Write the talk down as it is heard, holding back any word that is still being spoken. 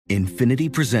Infiniti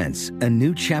presents a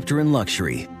new chapter in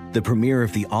luxury, the premiere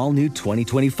of the all-new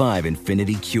 2025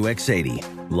 Infiniti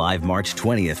QX80, live March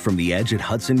 20th from the Edge at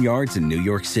Hudson Yards in New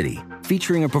York City,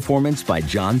 featuring a performance by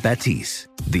John Batiste.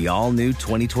 The all-new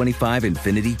 2025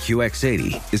 Infiniti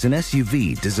QX80 is an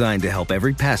SUV designed to help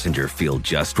every passenger feel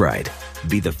just right.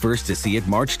 Be the first to see it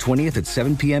March 20th at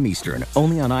 7 p.m. Eastern,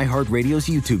 only on iHeartRadio's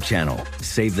YouTube channel.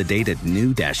 Save the date at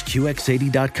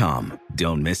new-QX80.com.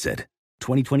 Don't miss it.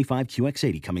 2025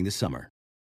 QX80 coming this summer.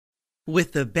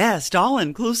 With the best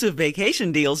all-inclusive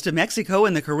vacation deals to Mexico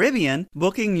and the Caribbean,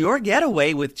 booking your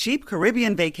getaway with Cheap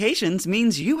Caribbean Vacations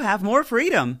means you have more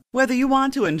freedom. Whether you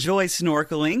want to enjoy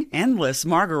snorkeling, endless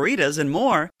margaritas, and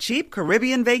more, Cheap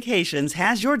Caribbean Vacations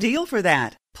has your deal for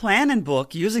that. Plan and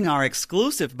book using our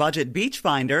exclusive budget beach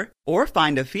finder, or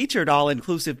find a featured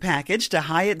all-inclusive package to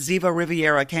Hyatt Ziva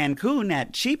Riviera Cancun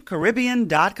at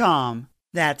cheapcaribbean.com.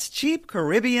 That's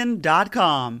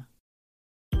cheapcaribbean.com.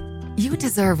 You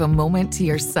deserve a moment to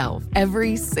yourself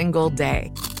every single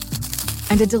day.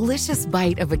 And a delicious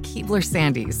bite of a Keebler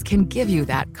Sandies can give you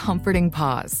that comforting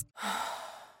pause.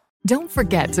 Don't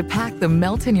forget to pack the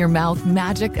melt-in-your-mouth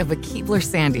magic of a Keebler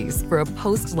Sandies for a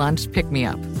post-lunch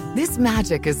pick-me-up. This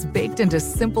magic is baked into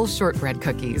simple shortbread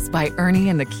cookies by Ernie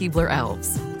and the Keebler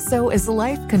Elves. So as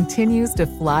life continues to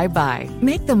fly by,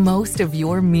 make the most of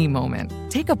your me moment.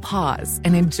 Take a pause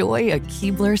and enjoy a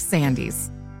Keebler Sandies.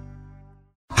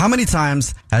 How many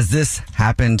times has this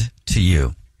happened to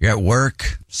you? You're at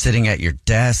work, sitting at your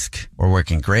desk, or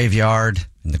working graveyard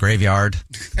in the graveyard.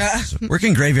 So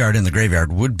working graveyard in the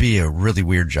graveyard would be a really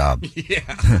weird job.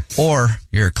 Yeah. Or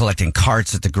you're collecting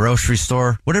carts at the grocery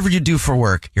store. Whatever you do for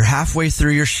work, you're halfway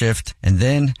through your shift, and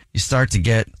then you start to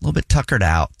get a little bit tuckered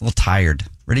out, a little tired,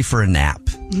 ready for a nap,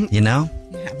 you know?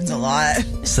 It happens a lot.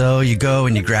 So you go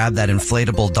and you grab that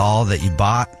inflatable doll that you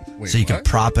bought. So you can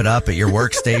prop it up at your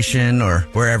workstation or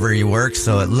wherever you work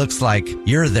so it looks like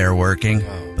you're there working,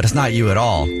 but it's not you at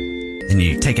all. Then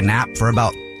you take a nap for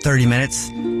about 30 minutes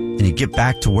and you get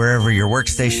back to wherever your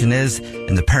workstation is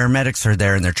and the paramedics are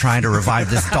there and they're trying to revive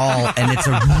this doll and it's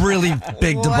a really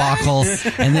big debacle.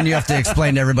 And then you have to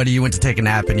explain to everybody you went to take a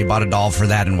nap and you bought a doll for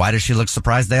that. And why does she look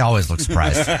surprised? They always look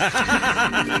surprised.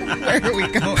 Where are we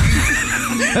going?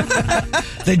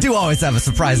 They do always have a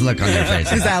surprised look on their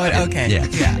face. Is that what? Okay.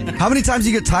 Yeah. How many times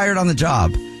do you get tired on the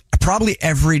job? Probably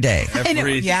every day.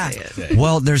 Yeah.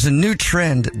 Well, there's a new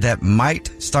trend that might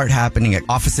start happening at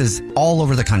offices all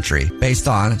over the country based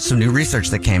on some new research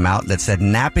that came out that said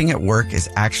napping at work is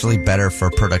actually better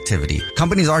for productivity.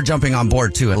 Companies are jumping on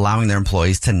board too, allowing their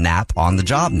employees to nap on the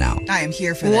job now. I am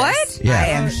here for this. What? Yeah. I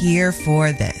am here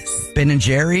for this. Ben &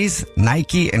 Jerry's,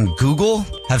 Nike, and Google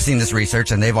have seen this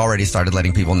research and they've already started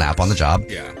letting people nap on the job.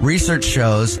 Yeah. Research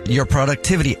shows your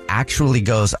productivity actually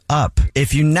goes up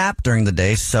if you nap during the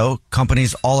day, so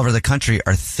companies all over the country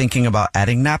are thinking about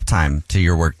adding nap time to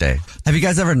your workday. Have you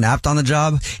guys ever napped on the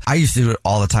job? I used to do it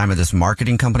all the time at this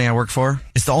marketing company I work for.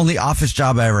 It's the only office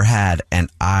job I ever had, and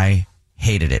I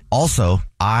hated it. Also,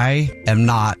 I am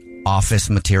not office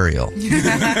material.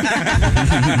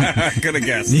 Gonna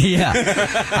guess. Yeah.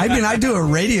 I mean, I do a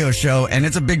radio show and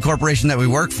it's a big corporation that we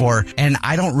work for and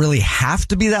I don't really have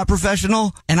to be that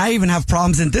professional. And I even have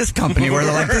problems in this company where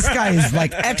they're like, this guy is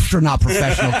like extra not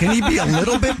professional. Can he be a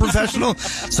little bit professional?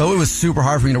 So it was super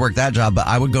hard for me to work that job, but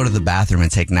I would go to the bathroom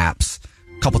and take naps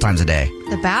a couple times a day.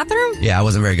 The bathroom? Yeah, I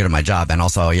wasn't very good at my job. And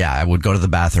also, yeah, I would go to the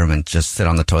bathroom and just sit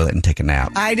on the toilet and take a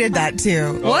nap. I did that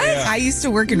too. What? Yeah. I used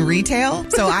to work in retail,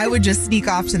 so I would just sneak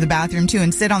off to the bathroom too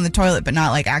and sit on the toilet, but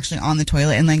not like actually on the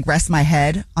toilet, and like rest my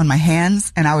head on my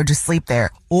hands, and I would just sleep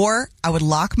there. Or I would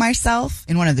lock myself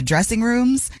in one of the dressing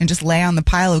rooms and just lay on the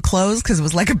pile of clothes because it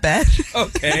was like a bed.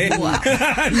 Okay. Wow.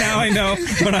 Now I know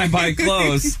when I buy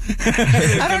clothes.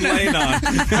 I don't know.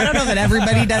 I don't know that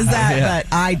everybody does that, Yeah. but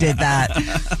I did that.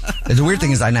 The weird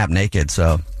thing is I nap naked,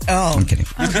 so Oh. I'm kidding.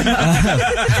 But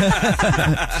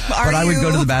I would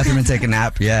go to the bathroom and take a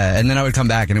nap, yeah. And then I would come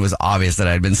back and it was obvious that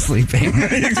I had been sleeping.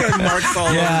 You got marks all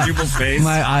over people's face.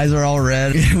 My eyes are all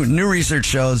red. New research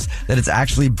shows that it's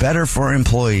actually better for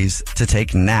employees to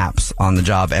take naps on the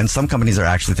job. And some companies are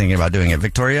actually thinking about doing it.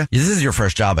 Victoria, this is your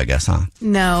first job, I guess, huh?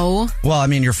 No. Well, I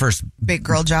mean, your first big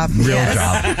girl job. Real Yes.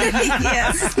 job.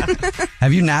 Yes.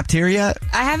 Have you napped here yet?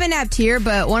 I haven't napped here,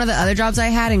 but one of the other jobs I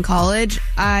had in college,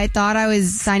 I thought I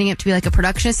was signing up to be like a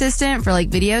production assistant for like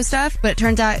video stuff, but it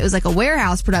turns out it was like a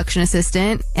warehouse production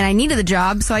assistant, and I needed the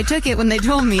job, so I took it when they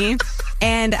told me.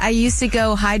 And I used to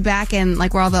go hide back in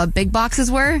like where all the big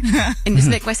boxes were and just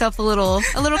make myself a little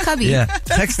cubby. Yeah.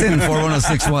 Text in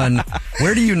 41061.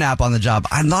 Where do you nap on the job?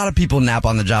 A lot of people nap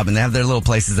on the job and they have their little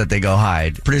places that they go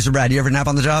hide. Producer Brad, you ever nap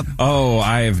on the job? Oh,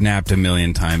 I have napped a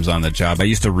million times on the job. I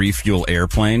used to refuel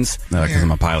airplanes because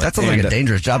I'm a pilot. That sounds like a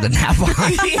dangerous job to nap on.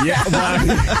 Yeah,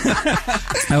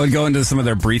 I would go into some of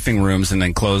their briefing rooms and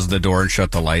then close the door and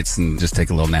shut the lights and just take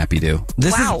a little nappy do.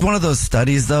 This is one of those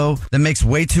studies, though, that makes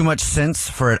way too much sense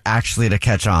for it actually to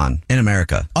catch on in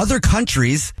America. Other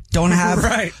countries don't have,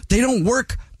 they don't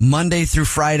work Monday through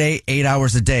Friday, 8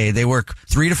 hours a day. They work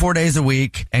 3 to 4 days a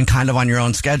week and kind of on your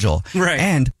own schedule. Right.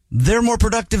 And they're more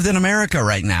productive than America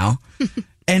right now.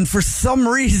 And for some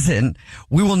reason,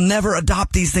 we will never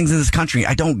adopt these things in this country.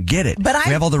 I don't get it. But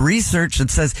we have all the research that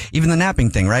says, even the napping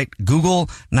thing, right? Google,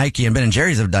 Nike, and Ben &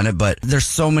 Jerry's have done it, but there's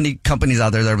so many companies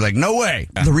out there that are like, no way.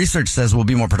 The research says we'll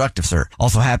be more productive, sir.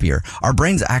 Also happier. Our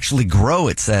brains actually grow,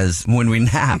 it says, when we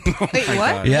nap. Wait,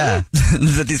 what? Yeah.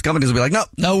 That these companies will be like,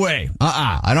 no way.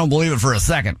 I don't believe it for a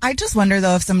second. I just wonder,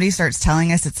 though, if somebody starts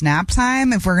telling us it's nap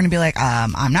time, if we're going to be like,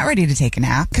 I'm not ready to take a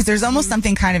nap. Because there's almost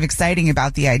something kind of exciting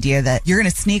about the idea that you're going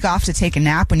to sneak off to take a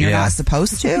nap when you're not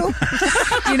supposed to,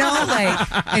 you know,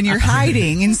 like, and you're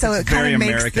hiding. And so it kind of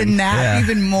makes the nap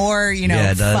even more,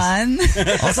 fun.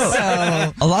 Also,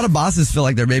 a lot of bosses feel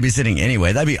like they're babysitting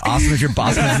anyway. That'd be awesome if your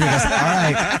boss comes to you and goes, all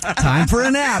right, time for a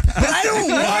nap. But I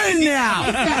don't want a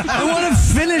nap. I want to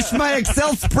finish my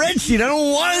Excel spreadsheet. I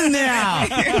don't want a nap.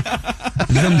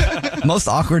 The most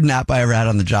awkward nap I ever had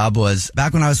on the job was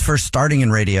back when I was first starting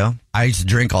in radio. I used to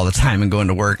drink all the time and go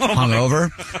into work hungover.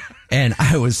 And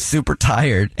I was super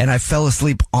tired, and I fell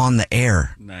asleep on the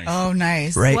air. Nice. Oh,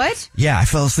 nice. Right? What? Yeah, I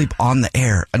fell asleep on the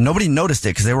air. And nobody noticed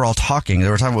it because they were all talking. They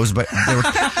were talking they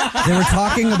were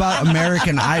talking about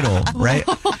American Idol, right?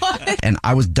 What? And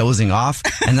I was dozing off,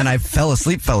 and then I fell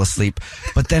asleep.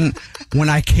 But then when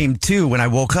I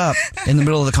woke up in the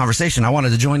middle of the conversation, I wanted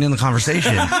to join in the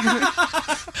conversation.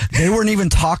 They weren't even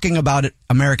talking about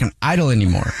American Idol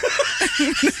anymore.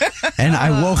 And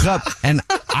I woke up, and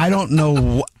I don't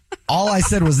know all I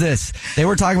said was this. They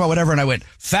were talking about whatever, and I went,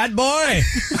 fat boy!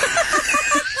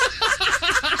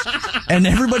 And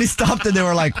everybody stopped, and they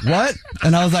were like, what?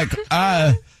 And I was like,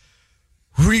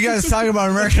 who are you guys talking about,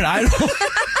 American Idol?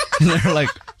 And they were like,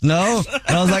 no.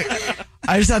 And I was like,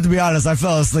 I just have to be honest, I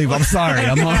fell asleep. I'm sorry.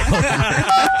 I'm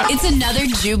hungover. It's another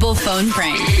Jubal phone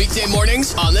prank. Weekday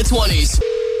mornings on the 20s.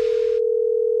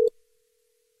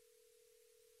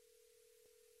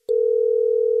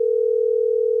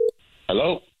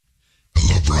 Hello?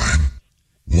 Hello, Brian.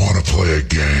 Want to play a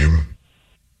game?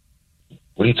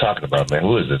 What are you talking about, man?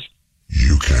 Who is this?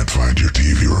 You can't find your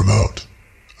TV remote.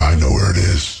 I know where it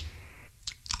is.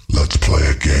 Let's play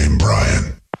a game,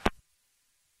 Brian.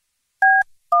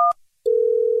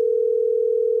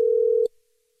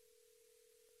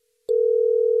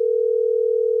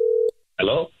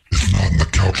 Hello? It's not in the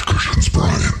couch cushions,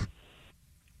 Brian.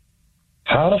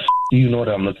 How the do you know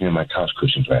that I'm looking at my couch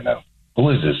cushions right now? Who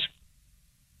is this?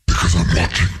 Because I'm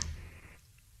watching.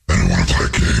 And I want to play a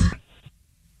game.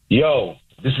 Yo,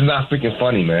 this is not freaking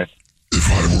funny, man. If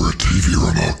I were a TV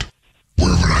remote,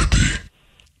 where would I be?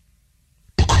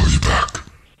 I'll call you back.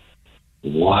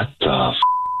 What the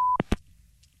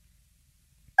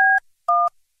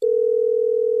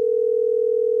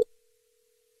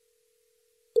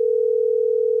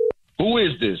Who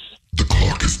is this? The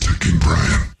clock is ticking,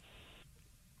 Brian.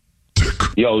 Tick.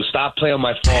 Yo, stop playing on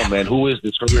my phone, man. Who is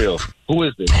this for real? Who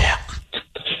is this? Talk.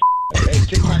 Hey,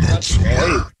 take my remote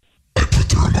somewhere. I put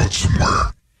the remote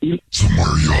somewhere.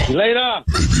 Somewhere y'all Elena!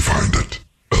 maybe find it.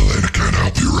 Elena can't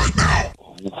help you right now.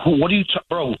 What are you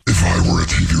bro? If I were a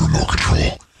TV remote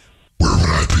control, where would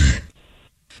I be?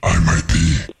 I might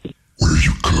be where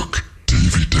you cook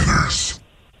TV dinners.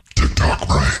 TikTok,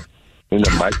 Brian. In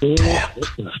the microwave?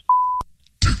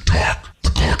 TikTok. The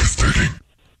clock is ticking.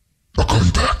 I'll call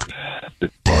you back.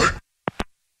 Bye.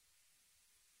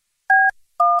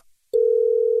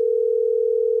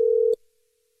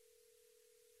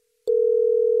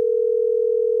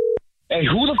 Hey,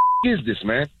 who the is this,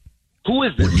 man? Who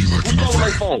is this? Who's calling my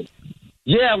phone?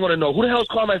 Yeah, I want to know. Who the hell is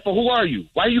calling my phone? Who are you?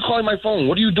 Why are you calling my phone?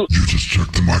 What do you do? You just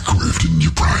checked the microwave, didn't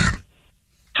you, Brian?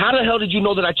 How the hell did you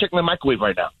know that I checked my microwave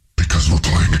right now? Because we're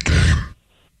playing a game.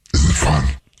 Isn't it fun?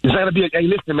 It's not going to be hey,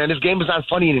 listen, man, this game is not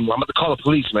funny anymore. I'm about to call the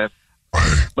police, man.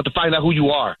 I'm about to find out who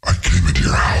you are. I came into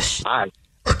your house. All right.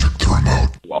 I took the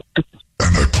remote. Well, and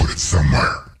I put it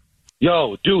somewhere.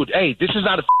 Yo, dude, hey, this is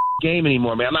not a game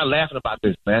anymore, man. I'm not laughing about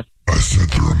this, man. I said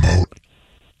the remote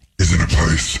is in a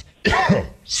place,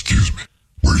 excuse me,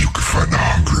 where you can find a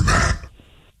hungry man.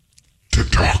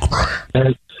 TikTok,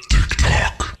 Brian.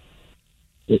 TikTok.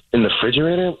 In the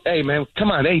refrigerator? Hey, man, come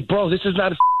on. Hey, bro, this is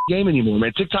not a game anymore,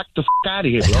 man. TikTok the out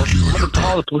of here, bro. I'm going to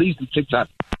call the police and TikTok.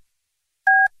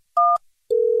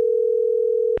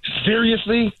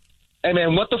 Seriously? Hey,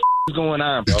 man, what the is going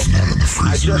on, bro? It's not in the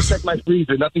freezer. I just checked my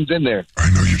freezer. Nothing's in there. I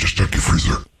know you just checked your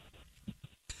freezer.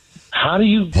 How do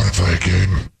you... Want to play a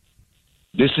game?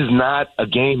 This is not a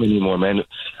game anymore, man.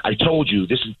 I told you.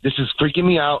 This is freaking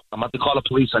me out. I'm about to call the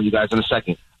police on you guys in a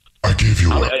second. I gave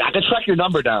you I can track your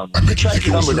number down. I made you think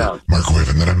it was your microwave,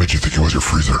 and then I made you think it was your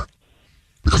freezer.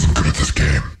 Because I'm good at this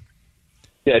game.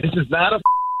 Yeah, this is not a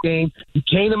game. You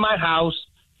came to my house.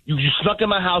 You snuck in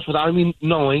my house without me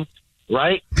knowing,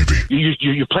 right? Maybe.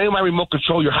 You're playing with my remote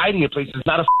control. You're hiding in places. It's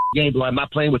not a game, bro. I'm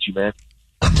not playing with you, man.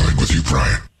 I'm playing with you,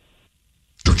 Brian.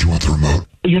 Don't you want the remote?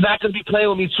 You're not going to be playing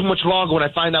with me too much longer when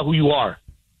I find out who you are.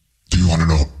 Do you want to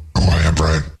know who I am,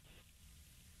 Brian?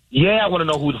 Yeah, I want to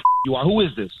know who the you are. Who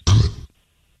is this? Good.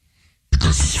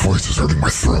 Because his voice is hurting my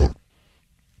throat.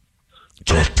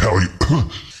 So I'll tell you.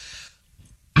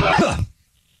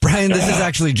 Brian, this is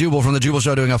actually Jubal from the Jubal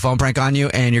Show doing a phone prank on you,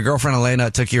 and your girlfriend Elena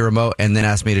took your remote and then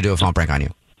asked me to do a phone prank on you.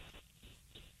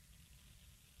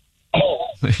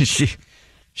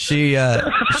 She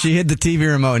hid the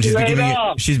TV remote, and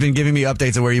she's been giving me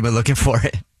updates of where you've been looking for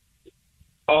it.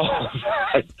 Oh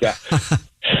my God.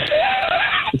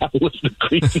 That was the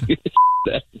creepiest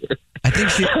ever. I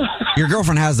think your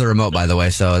girlfriend has the remote, by the way,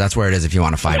 so that's where it is if you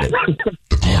want to find it.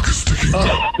 The clock is ticking.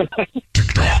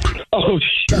 Tick-tock. Oh,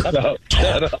 shut up.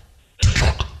 Shut up.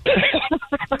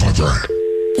 Bye, Brian.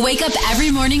 Wake up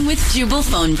every morning with Jubal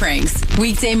phone pranks.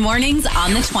 Weekday mornings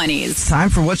on the 20s. Time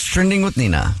for What's Trending with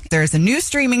Nina. There's a new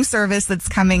streaming service that's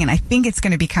coming, and I think it's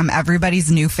going to become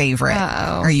everybody's new favorite.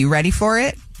 Uh-oh. Are you ready for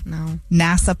it? No.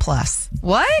 NASA Plus.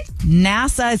 What?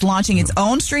 NASA is launching its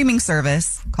own streaming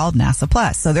service called NASA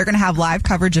Plus. So they're going to have live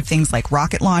coverage of things like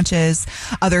rocket launches,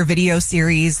 other video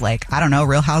series like, I don't know,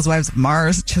 Real Housewives of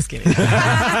Mars. Just kidding.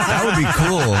 That would be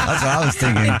cool. That's what I was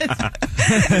thinking.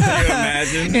 Can you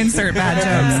imagine? Insert bad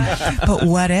jokes. But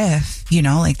what if,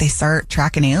 like they start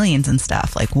tracking aliens and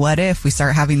stuff? Like what if we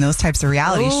start having those types of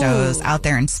reality shows out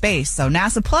there in space? So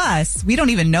NASA Plus, we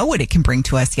don't even know what it can bring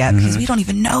to us yet because we don't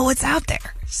even know what's out there.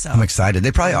 So I'm excited.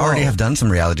 They probably already have done some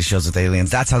reality shows with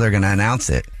aliens. That's how they're going to announce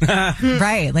it.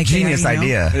 Right. Like Genius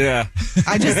idea. Yeah.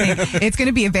 I just think it's going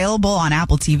to be available on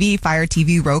Apple TV, Fire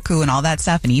TV, Roku, and all that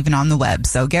stuff, and even on the web.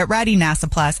 So get ready,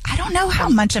 NASA Plus. I don't know how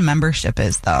much a membership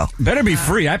is, though. Better be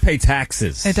free. I pay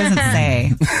taxes. It doesn't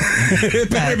say. It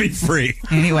better be free.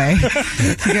 Anyway,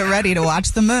 get ready to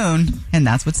watch the moon, and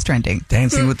that's what's trending.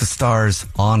 Dancing with the Stars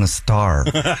on a star.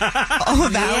 Oh,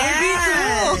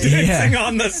 that would be cool. Dancing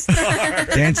on the star.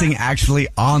 Dancing actually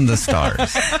on the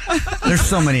stars. There's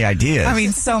so many ideas. I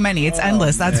mean, so many. It's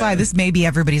endless. That's why this may be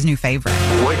everybody's new favorite.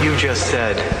 What you just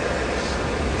said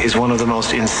is one of the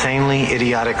most insanely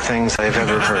idiotic things I've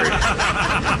ever heard.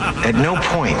 At no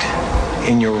point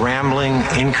in your rambling,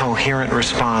 incoherent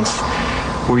response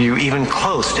were you even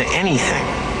close to anything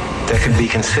that could be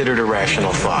considered a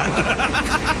rational thought.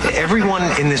 Everyone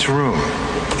in this room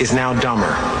is now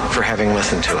dumber for having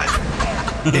listened to it.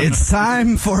 It's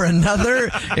time for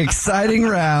another exciting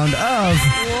round of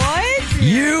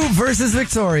You versus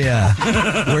Victoria,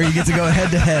 where you get to go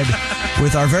head-to-head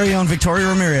with our very own Victoria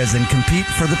Ramirez and compete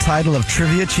for the title of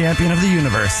Trivia Champion of the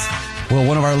Universe. Will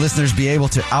one of our listeners be able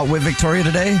to outwit Victoria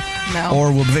today? No.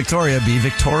 Or will Victoria be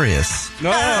victorious?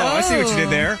 No, I see what you did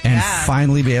there. And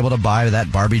finally be able to buy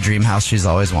that Barbie dream house she's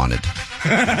always wanted.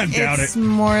 It's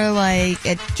more like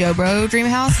a Joe Bro dream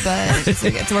house, but it's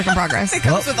a work in progress. It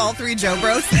comes with all three Joe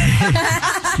Bros.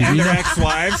 And their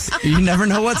ex-wives. You never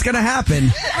know what's going to happen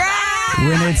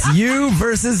when it's you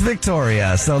versus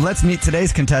Victoria. So let's meet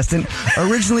today's contestant.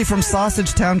 Originally from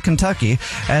Sausage Town, Kentucky,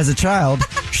 as a child,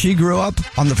 she grew up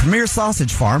on the premier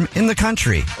sausage farm in the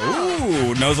country.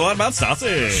 Ooh, knows a lot about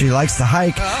sausage. She likes to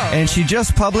hike, and she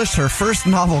just published her first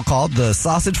novel called The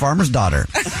Sausage Farmer's Daughter.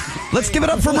 Let's give it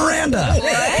up for Miranda.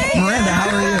 Miranda, how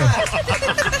are you?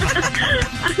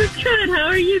 I'm good. How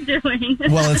are you doing?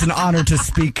 Well, it's an honor to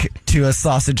speak to a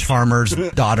sausage farmer's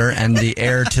daughter and the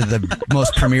heir to the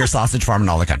most premier sausage farm in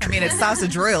all the country. I mean, it's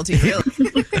sausage royalty,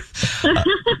 really.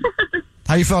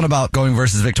 How you feeling about going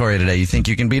versus Victoria today? You think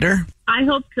you can beat her? I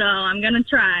hope so. I'm going to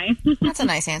try. That's a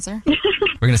nice answer. We're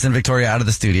going to send Victoria out of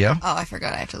the studio. Oh, I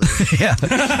forgot I have to leave. Yeah.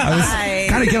 I was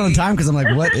kind of killing time because I'm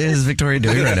like, what is Victoria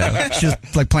doing right now? She's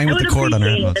like playing with the cord on her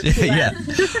remote. Yeah.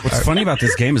 What's funny about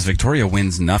this game is Victoria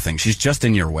wins nothing. She's just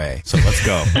in your way. So let's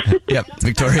go. Yep.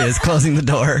 Victoria is closing the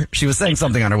door. She was saying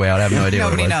something on her way out. I have no idea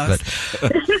Nobody what it was.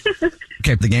 But,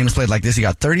 okay, the game is played like this. You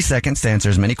got 30 seconds to answer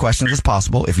as many questions as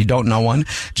possible. If you don't know one,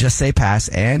 just say pass,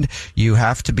 and you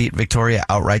have to beat Victoria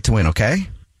outright to win, okay?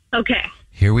 Okay.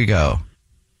 Here we go.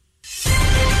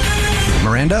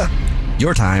 Miranda,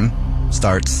 your time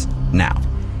starts now.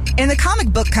 In the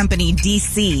comic book company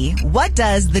DC, what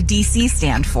does the DC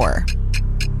stand for?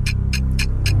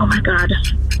 Oh, my God.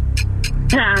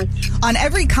 Pass. On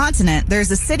every continent,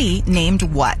 there's a city named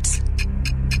what?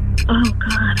 Oh,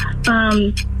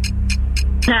 God.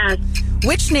 Pass.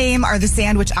 Which name are the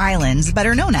Sandwich Islands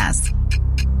better known as?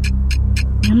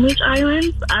 Sandwich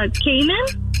Islands? Cayman?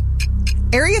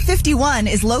 Area 51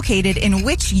 is located in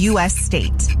which U.S.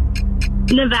 state?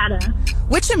 Nevada.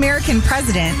 Which American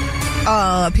president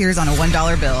appears on a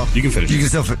 $1 bill? You can finish. You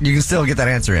can still get that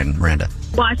answer in, Miranda.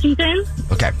 Washington?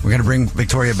 Okay, we're going to bring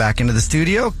Victoria back into the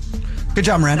studio. Good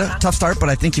job, Miranda. Tough start, but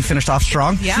I think you finished off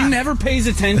strong. Yeah. She never pays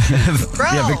attention.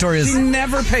 Yeah, Victoria's... She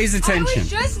never pays attention.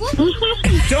 Just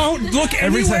looking. Don't look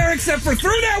everywhere except for through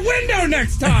that window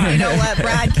next time. You know what?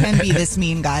 Brad can be this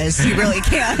mean, guys. He really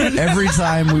can. Every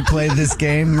time we play this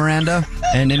game, Miranda,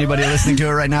 and anybody listening to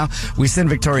it right now, we send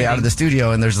Victoria out of the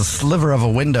studio, and there's a sliver of a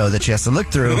window that she has to look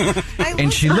through,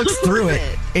 and she looks through it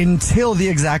until the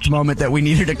exact moment that we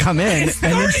need her to come in, and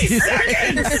then she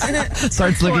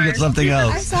starts looking at something I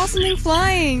else. saw something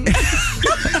flying.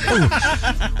 Ooh,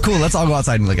 cool, let's all go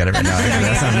outside and look at it right now.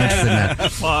 That's not interested in that.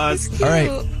 Applause. All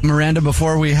right, Miranda,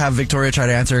 before we have Victoria try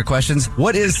to answer her questions,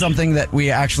 what is something that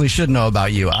we actually should know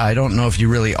about you? I don't know if you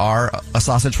really are a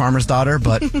sausage farmer's daughter,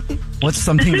 but what's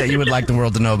something that you would like the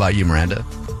world to know about you, Miranda?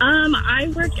 I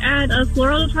work at a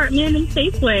floral department in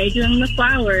Safeway doing the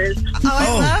flowers. Oh,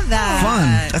 I love that.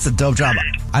 Fun. That's a dope job.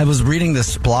 I was reading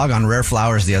this blog on rare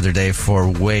flowers the other day for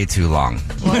way too long.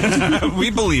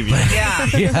 We believe you. Yeah.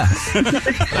 Yeah.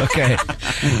 Okay.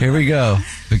 Here we go.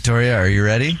 Victoria, are you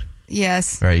ready?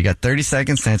 Yes. All right. You got 30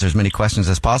 seconds to answer as many questions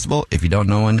as possible. If you don't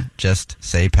know one, just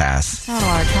say pass. Not a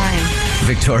lot of time.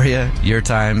 Victoria, your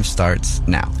time starts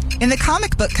now. In the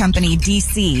comic book company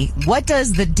DC, what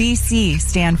does the DC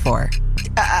stand for?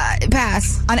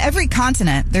 Pass. On every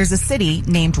continent, there's a city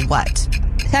named what?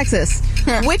 Texas.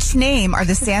 Which name are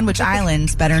the Sandwich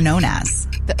Islands better known as?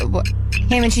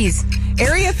 Ham and cheese.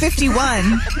 Area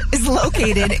 51 is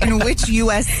located in which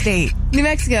U.S. state? New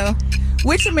Mexico.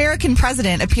 Which American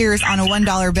president appears on a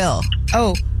 $1 bill?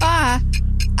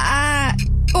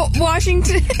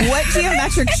 Washington. What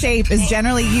geometric shape is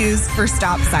generally used for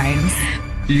stop signs?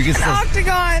 You can still...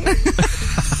 Octagon.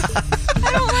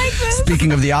 I don't like this.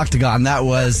 Speaking of the octagon, that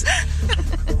was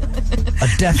a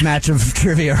death match of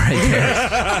trivia right there.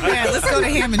 Yeah, let's go to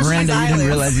Ham and Cheese Miranda, you Islands. didn't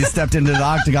realize you stepped into the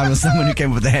octagon with someone who came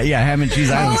up with the Ham and Cheese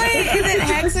Oh, Islands. wait, is it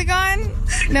hexagon?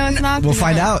 No, it's not. We'll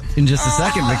find out in just a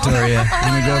second, Victoria,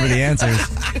 when we go over the answers.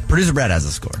 Producer Brad has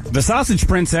a score. The Sausage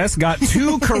Princess got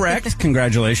 2 correct.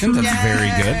 Congratulations. That's very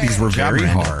good. These were very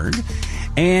hard.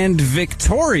 And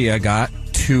Victoria got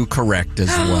 2 correct as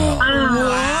well.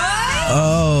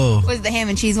 Oh. Was it the ham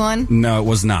and cheese one? No, it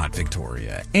was not,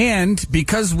 Victoria. And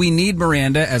because we need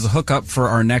Miranda as a hookup for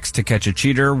our next To Catch a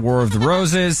Cheater, War of the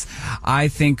Roses, I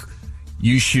think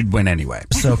you should win anyway.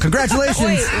 So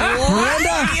congratulations,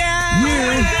 Miranda.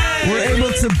 You were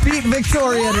able to beat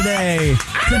Victoria today.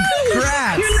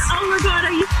 Congrats. Oh, my God.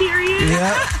 Are you serious?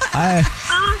 Yeah.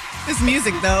 This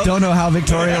music, though. Don't know how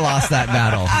Victoria lost that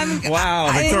battle.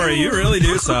 Wow, Victoria, you really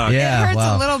do suck. Yeah, It hurts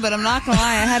wow. a little bit. I'm not going to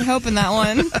lie. I had hope in that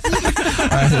one. All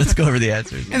right, let's go over the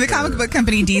answers. In the comic book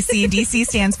company DC, DC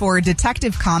stands for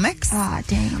Detective Comics. Ah,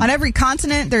 dang. On every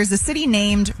continent, there's a city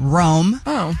named Rome.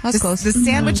 Oh, that's close. The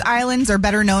Sandwich Islands are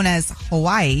better known as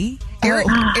Hawaii.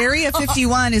 Area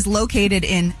 51 is located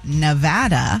in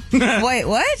Nevada. Wait,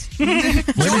 what? What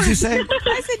did you say?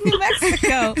 I said New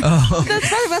Mexico. Oh.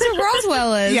 That's where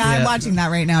Roswell is. Yeah, I'm watching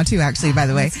that right now, too, actually, by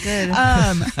the way.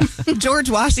 That's good. George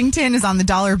Washington is on the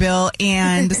 $1 bill,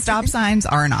 and the stop signs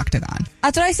are an octagon.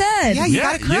 That's what I said. Yeah, you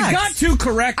got it correct. You got 2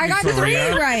 correct, I got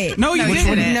Victoria. 3 right. No, you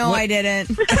didn't. No, I didn't.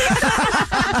 You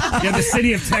have the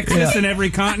city of Texas in every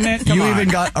continent? Come You on. even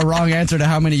got a wrong answer to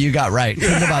how many you got right.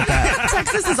 Think about that.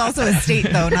 Texas is also a state,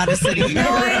 though, not a city.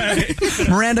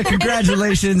 Miranda,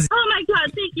 congratulations. Oh, my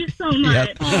God. Thank you so much.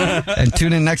 Yep. And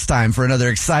tune in next time for another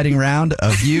exciting round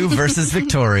of you versus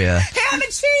Victoria. Ham and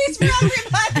cheese for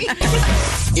everybody.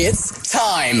 It's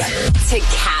time To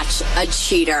Catch a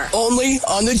Cheater. only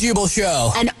on the Jubal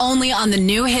Show. And only on the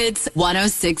new hits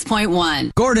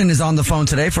 106.1. Gordon is on the phone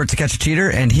today for To Catch a Cheater,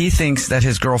 and he thinks that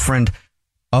his girlfriend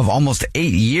of almost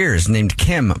 8 years named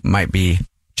Kim might be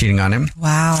cheating on him.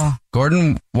 Wow.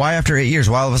 Gordon, why after 8 years?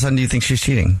 Why all of a sudden do you think she's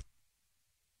cheating?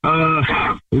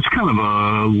 It's kind of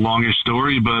a longish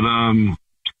story, but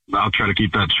I'll try to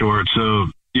keep that short. So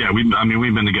yeah, we've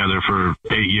been together for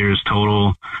 8 years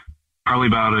total. Probably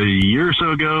about a year or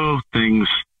so ago, things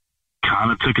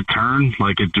kind of took a turn.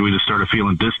 Like, we just started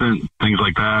feeling distant, things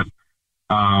like that.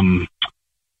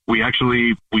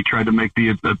 We tried to make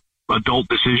the adult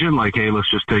decision, like, hey, let's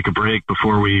just take a break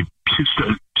before we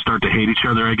start to hate each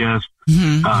other, I guess.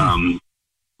 Mm-hmm.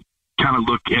 Kind of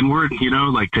look inward,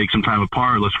 like take some time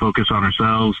apart. Let's focus on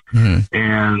ourselves. Mm-hmm.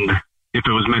 And if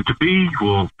it was meant to be,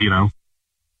 well,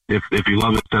 if you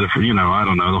love it instead of, I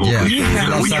don't know, the whole cliche.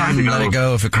 Yeah, So we tried to let it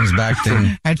go. If it comes back,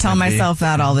 then I tell myself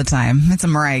that all the time. It's a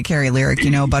Mariah Carey lyric,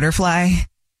 Butterfly.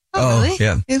 Oh, really?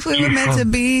 Yeah. If we were meant to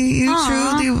be, you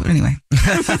truly. Anyway.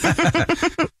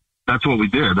 That's what we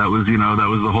did. That was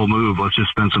the whole move. Let's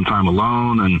just spend some time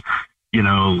alone, and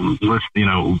let's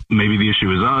maybe the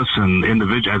issue is us and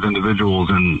as individuals,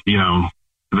 and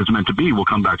if it's meant to be, we'll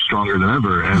come back stronger than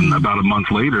ever. And about a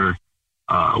month later,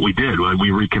 we did.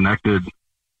 We reconnected,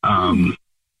 and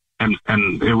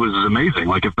it was amazing.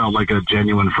 Like, it felt like a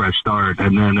genuine fresh start.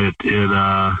 And then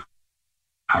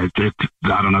I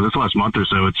don't know, this last month or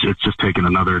so, it's just taken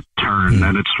another turn,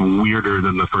 and it's weirder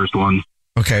than the first one.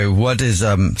 Okay, what is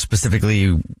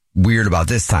specifically weird about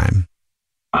this time?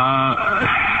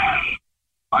 I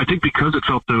think because it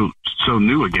felt so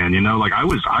new again, like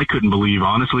I couldn't believe,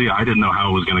 honestly, I didn't know how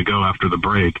it was going to go after the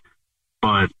break,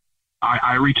 but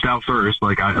I reached out first,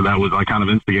 like I kind of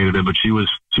instigated it, but she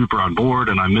was super on board,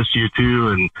 and I miss you too,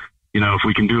 and if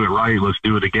we can do it right, let's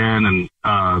do it again. And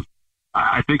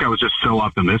I think I was just so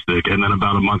optimistic, and then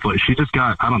about a month later, she just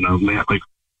got, I don't know, man, like,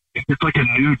 it's like a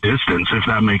new distance, if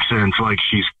that makes sense. Like,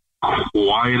 she's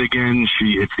quiet again.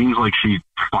 It seems like she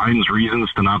finds reasons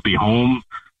to not be home,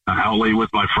 out late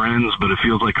with my friends, but it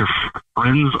feels like her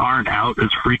friends aren't out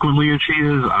as frequently as she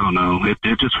is. I don't know. It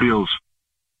just feels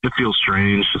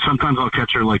strange. Sometimes I'll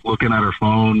catch her like looking at her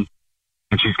phone,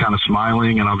 and she's kind of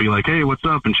smiling, and I'll be like, "Hey, what's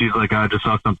up?" And she's like, "I just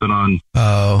saw something on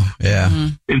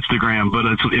Instagram," but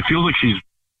it feels like she's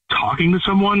talking to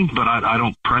someone, but I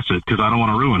don't press it because I don't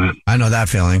want to ruin it. I know that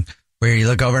feeling where you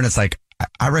look over and it's like,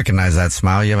 I recognize that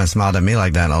smile. You haven't smiled at me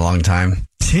like that in a long time.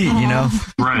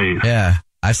 Right? Yeah,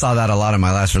 I saw that a lot in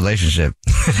my last relationship,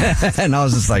 and I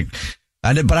was just like,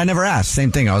 but I never asked.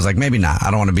 Same thing. I was like, maybe not.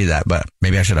 I don't want to be that, but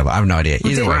maybe I should have. I have no idea.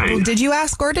 Either way. Did you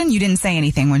ask Gordon? You didn't say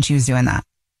anything when she was doing that.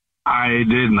 I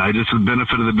didn't. I just had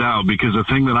benefit of the doubt, because the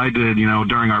thing that I did,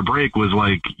 during our break was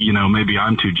like, maybe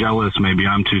I'm too jealous. Maybe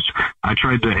I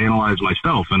tried to analyze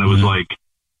myself, and it was like,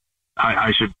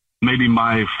 I should, maybe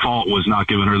my fault was not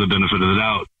giving her the benefit of the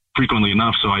doubt frequently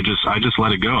enough. So I just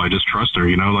let it go. I just trust her,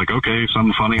 like, okay,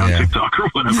 something funny on TikTok or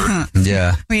whatever.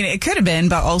 Yeah. I mean, it could have been,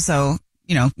 but also,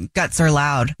 guts are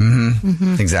loud. Mm-hmm.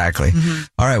 Mm-hmm. Exactly. Mm-hmm.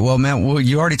 All right. Well, man,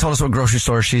 you already told us what grocery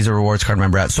store she's a rewards card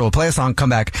member at. So we'll play a song, come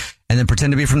back, and then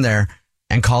pretend to be from there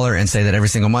and call her and say that every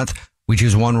single month we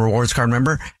choose one rewards card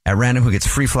member at random who gets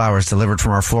free flowers delivered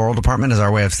from our floral department as our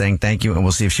way of saying thank you. And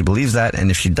we'll see if she believes that. And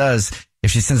if she does,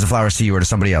 if she sends the flowers to you or to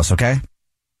somebody else. Okay?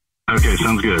 Okay.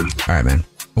 Sounds good. All right, man.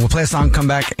 We'll play a song, come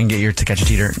back, and get your To Catch a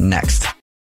Cheater next.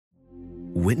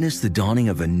 Witness the dawning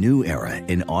of a new era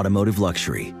in automotive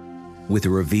luxury with a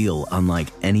reveal unlike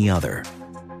any other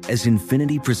as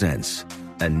Infiniti presents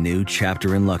a new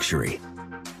chapter in luxury,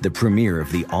 the premiere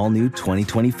of the all-new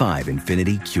 2025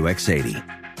 Infiniti QX80.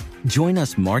 Join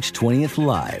us March 20th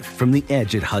live from the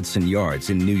Edge at Hudson Yards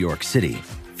in New York City,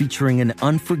 featuring an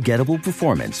unforgettable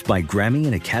performance by Grammy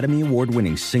and Academy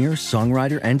Award-winning singer,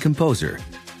 songwriter, and composer,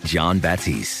 Jon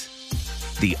Batiste.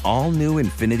 The all-new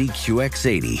Infiniti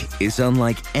QX80 is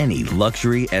unlike any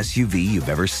luxury SUV you've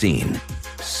ever seen.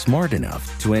 Smart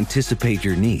enough to anticipate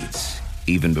your needs,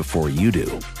 even before you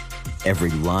do. Every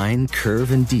line,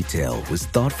 curve, and detail was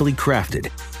thoughtfully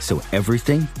crafted, so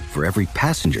everything for every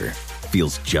passenger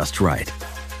feels just right.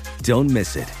 Don't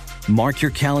miss it. Mark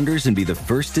your calendars and be the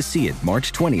first to see it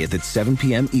March 20th at 7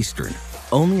 p.m. Eastern,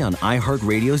 only on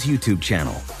iHeartRadio's YouTube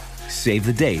channel. Save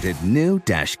the date at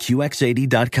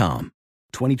new-QX80.com.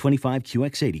 2025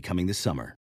 QX80 coming this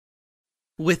summer.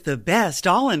 With the best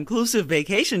all-inclusive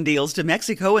vacation deals to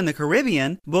Mexico and the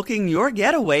Caribbean, booking your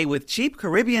getaway with Cheap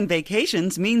Caribbean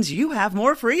Vacations means you have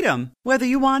more freedom. Whether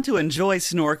you want to enjoy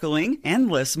snorkeling,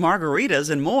 endless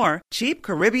margaritas, and more, Cheap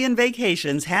Caribbean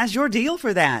Vacations has your deal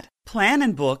for that. Plan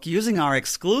and book using our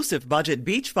exclusive budget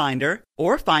beach finder,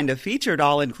 or find a featured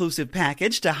all-inclusive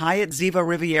package to Hyatt Ziva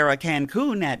Riviera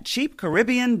Cancun at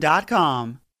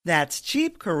cheapcaribbean.com. That's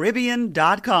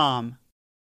cheapcaribbean.com.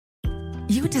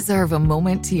 You deserve a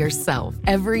moment to yourself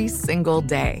every single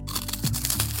day.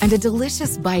 And a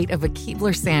delicious bite of a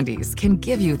Keebler Sandies can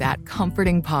give you that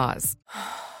comforting pause.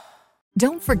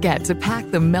 Don't forget to pack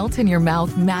the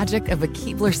melt-in-your-mouth magic of a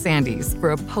Keebler Sandies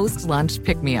for a post-lunch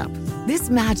pick-me-up. This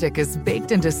magic is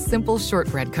baked into simple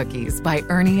shortbread cookies by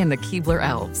Ernie and the Keebler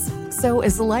Elves. So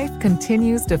as life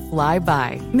continues to fly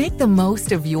by, make the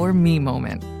most of your me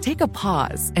moment. Take a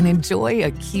pause and enjoy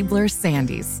a Keebler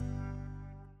Sandies.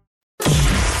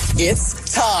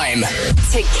 It's time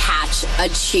to catch a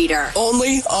cheater.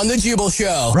 only on the Jubal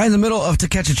Show. Right in the middle of To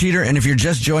Catch a Cheater. And if you're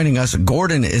just joining us,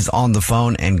 Gordon is on the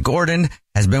phone. And Gordon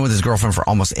has been with his girlfriend for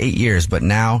almost 8 years, but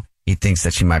now he thinks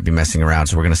that she might be messing around.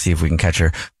 So we're going to see if we can catch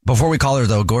her. Before we call her,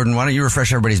 though, Gordon, why don't you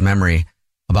refresh everybody's memory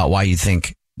about why you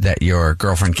think that your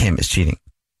girlfriend Kim is cheating?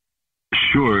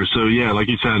 Sure. So, yeah, like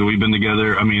you said, we've been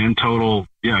together, I mean, in total,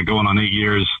 going on 8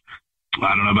 years.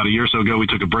 I don't know, about a year or so ago, we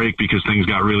took a break because things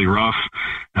got really rough.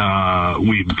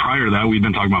 Prior to that, we'd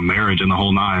been talking about marriage and the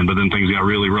whole nine, but then things got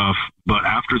really rough. But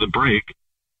after the break,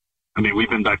 I mean, we've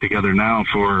been back together now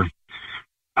for,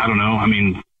 I don't know, I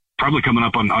mean, probably coming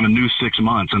up on a new 6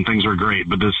 months, and things are great.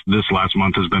 But this last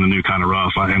month has been a new kind of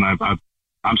rough,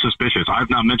 I'm suspicious. I've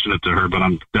not mentioned it to her, but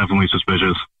I'm definitely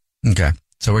suspicious. Okay.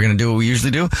 So we're going to do what we usually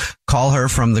do. Call her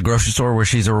from the grocery store where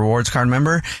she's a rewards card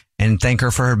member and thank her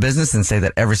for her business and say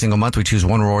that every single month we choose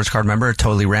one rewards card member,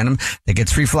 totally random, that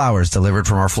gets free flowers delivered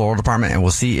from our floral department. And we'll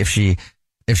see if she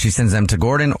sends them to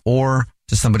Gordon or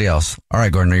to somebody else. All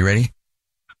right, Gordon, are you ready?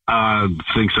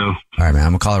 Think so. All right, man.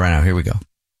 I'm going to call her right now. Here we go.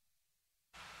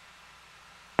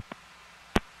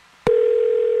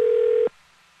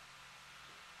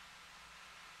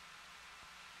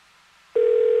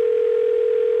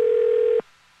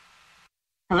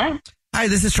 Hello? Hi,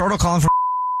 this is Shortle calling from...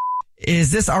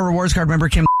 Is this our rewards card member,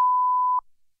 Kim?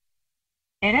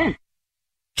 It is.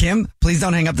 Kim, please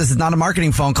don't hang up. This is not a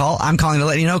marketing phone call. I'm calling to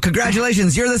let you know.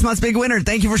 Congratulations. You're this month's big winner.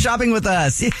 Thank you for shopping with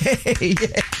us. Yay.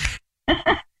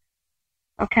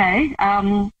 Okay.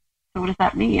 So what does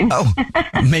that mean? Oh,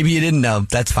 maybe you didn't know.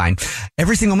 That's fine.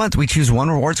 Every single month, we choose one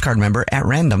rewards card member at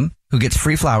random who gets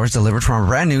free flowers delivered from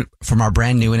our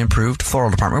brand new and improved floral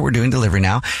department. We're doing delivery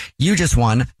now. You just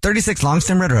won 36 long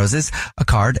stem red roses, a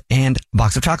card, and a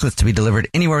box of chocolates to be delivered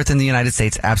anywhere within the United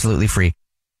States, absolutely free.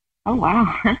 Oh,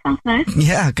 wow. That sounds nice.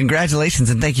 Yeah, congratulations,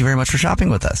 and thank you very much for shopping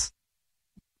with us.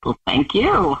 Well, thank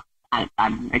you.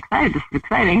 I'm excited. This is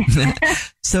exciting.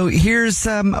 So here's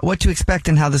what to expect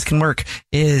and how this can work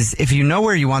is if you know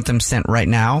where you want them sent right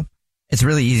now, it's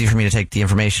really easy for me to take the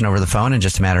information over the phone in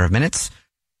just a matter of minutes.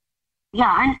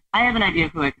 Yeah, I have an idea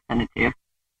of who I can send it to.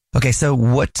 Okay, so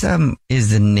what is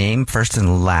the name, first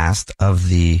and last, of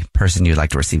the person you'd like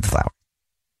to receive the flower?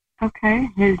 Okay,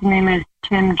 his name is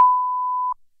Tim.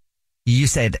 You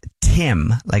said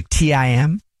Tim, like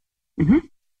Tim? Mm-hmm.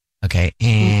 Okay,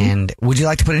 and would you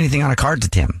like to put anything on a card to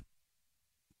Tim?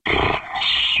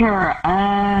 Sure.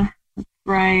 That's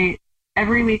right.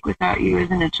 Every week without you is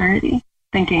an eternity.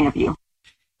 Thinking of you.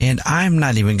 And I'm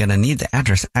not even going to need the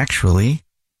address, actually.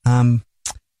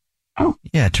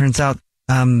 Yeah, it turns out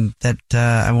that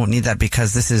I won't need that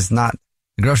because this is not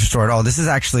the grocery store at all. This is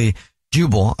actually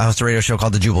Jubal. I host a radio show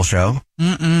called The Jubal Show.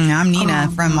 I'm Nina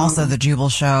from also The Jubal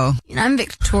Show. And I'm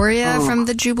Victoria from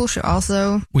The Jubal Show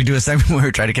also. We do a segment where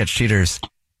we try to catch cheaters.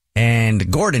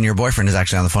 And Gordon, your boyfriend, is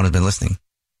actually on the phone, has been listening.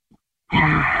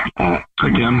 Hi,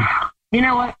 Kim. You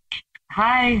know what?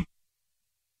 Hi.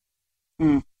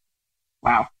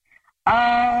 Wow.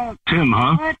 Tim,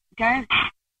 huh? What, guys?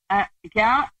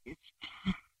 Yeah.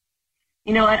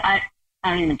 You know what? I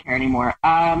don't even care anymore.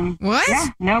 What? Yeah,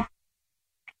 nope.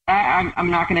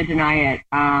 I'm not going to deny it.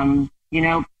 You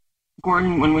know,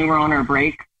 Gordon, when we were on our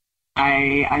break,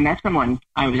 I met someone.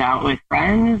 I was out with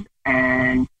friends,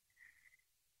 and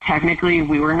technically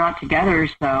we were not together,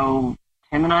 so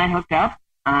Tim and I hooked up.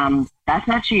 That's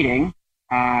not cheating,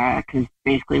 because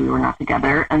basically we were not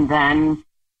together. And then,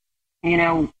 you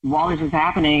know, while this was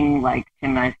happening, like,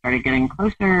 Tim and I started getting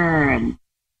closer, and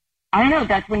I don't know,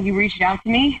 that's when you reached out to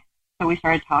me. So we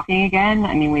started talking again.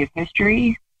 I mean, we have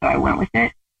history, so I went with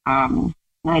it. And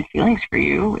I had feelings for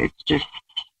you. It's just,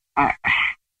 I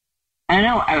don't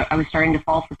know. I was starting to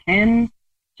fall for Tim. It's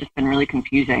just been really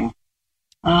confusing.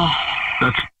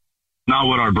 That's not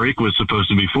what our break was supposed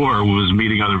to be for. Was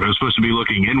meeting other. It was supposed to be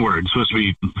looking inward. Supposed to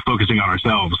be focusing on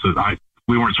ourselves.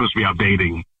 We weren't supposed to be out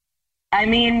dating. I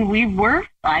mean, we were.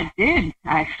 I did.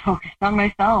 I focused on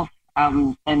myself.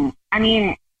 And I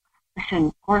mean,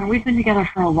 listen, Gordon, we've been together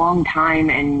for a long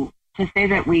time, and to say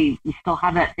that we still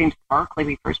have that same spark like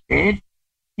we first did, I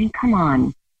mean, come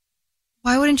on.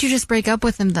 Why wouldn't you just break up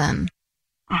with him then?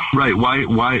 Right.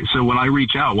 Why? So when I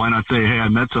reach out, why not say, hey, I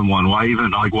met someone? Why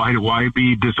even, like, why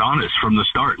be dishonest from the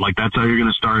start? Like, that's how you're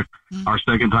going to start our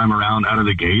second time around out of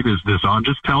the gate is dishonest.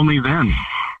 Just tell me then.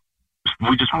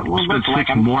 We just spent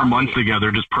 6 more months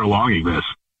together just prolonging this.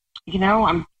 You know,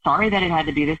 I'm sorry that it had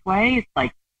to be this way. It's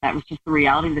like, that was just the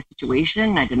reality of the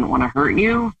situation. I didn't want to hurt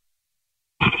you.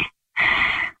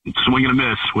 swing and a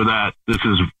miss with that. This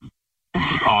is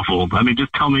awful. I mean,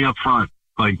 just tell me up front.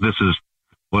 Like, this is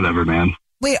whatever, man.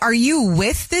 Wait, are you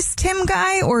with this Tim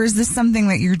guy, or is this something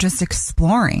that you're just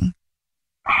exploring?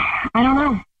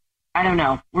 I don't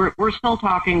know. We're still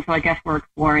talking, so I guess we're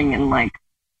exploring. And like,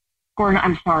 Gordon,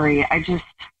 I'm sorry. I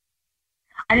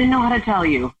didn't know how to tell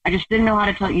you. I just didn't know how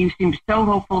to tell you. You seemed so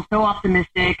hopeful, so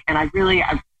optimistic, and I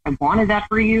wanted that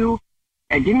for you.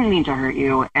 I didn't mean to hurt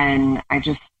you, and I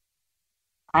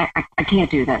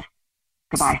can't do this.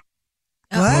 Goodbye.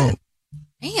 What?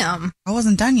 Damn. I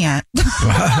wasn't done yet.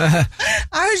 I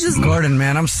was just... Gordon,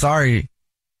 man, I'm sorry.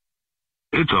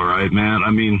 It's all right, man. I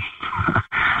mean,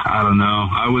 I don't know.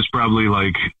 I was probably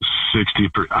like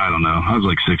 60%. I don't know. I was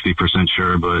like 60%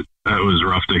 sure, but that was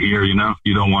rough to hear, you know?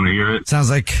 You don't want to hear it. Sounds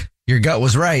like your gut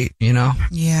was right, you know?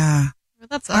 Yeah.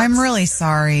 I'm really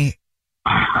sorry.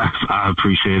 I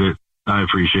appreciate it. I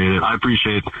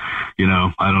appreciate, you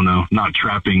know, I don't know, not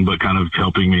trapping, but kind of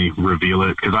helping me reveal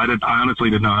it. Because I honestly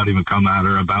didn't know how to even come at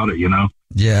her about it, you know?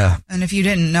 Yeah. And if you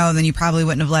didn't know, then you probably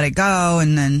wouldn't have let it go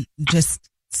and then just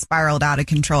spiraled out of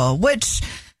control, which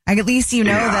at least you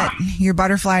know that your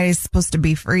butterfly is supposed to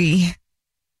be free.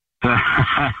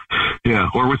 Yeah,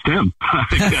 or with Tim.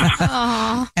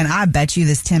 And I bet you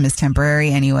this Tim is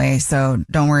temporary anyway, so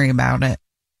don't worry about it.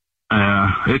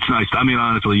 It's nice. I mean,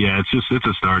 honestly, yeah, it's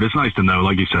a start. It's nice to know,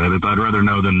 like you said. I'd rather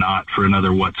know than not for another,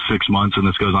 6 months, and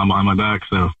this goes on behind my back,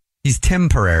 so. He's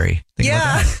temporary.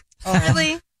 Yeah.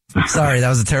 Really? Sorry, that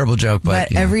was a terrible joke,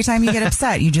 but every time you get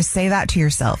upset, you just say that to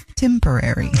yourself.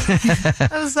 Temporary. That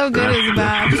was so good. It was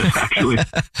bad. Actually. All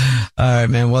right,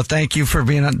 man. Well, thank you for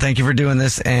doing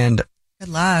this, and good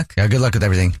luck. Yeah, good luck with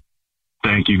everything.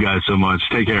 Thank you guys so much.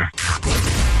 Take care.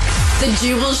 The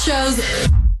Jubal Show's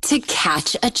to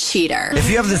catch a cheater. If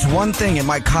you have this one thing, it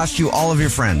might cost you all of your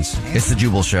friends. It's the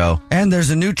Jubal Show. And there's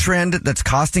a new trend that's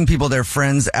costing people their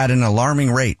friends at an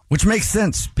alarming rate, which makes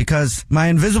sense because my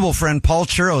invisible friend, Paul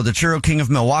Churro, the Churro King of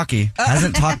Milwaukee,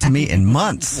 hasn't talked to me in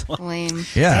months. Lame.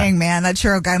 Yeah. Dang, man, that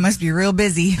churro guy must be real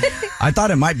busy. I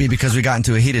thought it might be because we got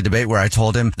into a heated debate where I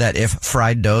told him that if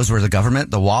fried doughs were the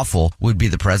government, the waffle would be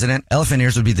the president, elephant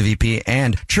ears would be the VP,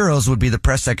 and churros would be the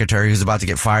press secretary who's about to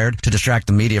get fired to distract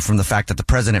the media from the fact that the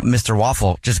president, Mr.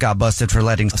 Waffle, just got busted for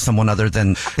letting someone other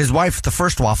than his wife, the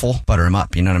first waffle, butter him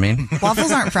up. You know what I mean? Waffles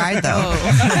aren't fried, though.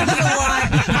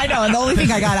 I know, and the only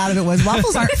thing I got out of it was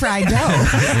waffles aren't fried dough.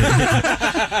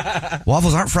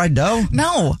 Waffles aren't fried dough?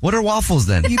 No. What are waffles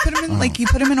then? You put them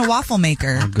in in a waffle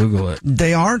maker. I'll Google it.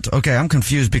 They aren't? Okay, I'm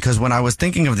confused because when I was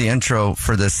thinking of the intro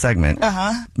for this segment,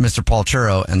 Mr. Paul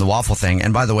Churro and the waffle thing,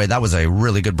 and by the way, that was a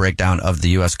really good breakdown of the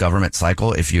U.S. government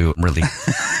cycle, if you really...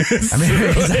 I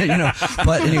mean, you know,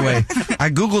 but anyway, I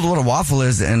Googled what a waffle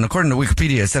is, and according to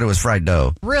Wikipedia, it said it was fried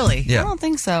dough. Really? Yeah. I don't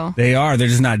think so. They are. They're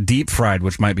just not deep fried,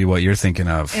 which might be what you're thinking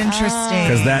of. Interesting.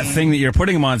 Because that thing that you're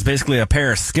putting them on is basically a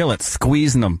pair of skillets,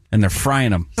 squeezing them, and they're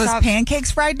frying them. So is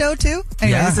pancakes fried dough, too?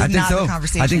 Anyway, Yeah, this is I think not so. the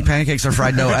conversation. I think pancakes are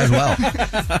fried dough as well.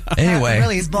 Anyway. That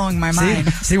really is blowing my mind.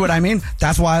 See what I mean?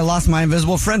 That's why I lost my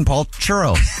invisible friend, Paul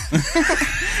Churro.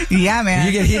 Yeah, man.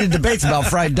 You get heated debates about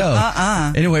fried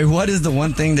dough. Anyway, what is the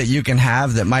one thing that you can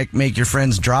have that might make your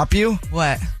friends drop you?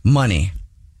 What? Money.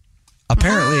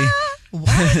 Apparently,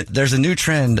 there's a new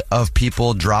trend of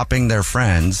people dropping their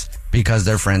friends because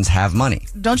their friends have money.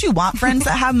 Don't you want friends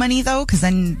that have money, though? Because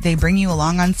then they bring you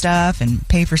along on stuff and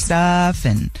pay for stuff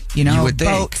and, you know,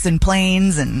 boats and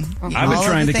planes and I've been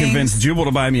trying to convince Jubal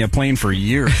to buy me a plane for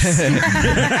years.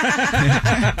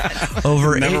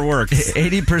 Never worked.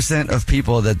 80% of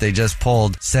people that they just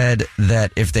polled said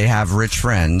that if they have rich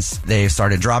friends, they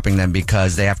started dropping them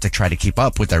because they have to try to keep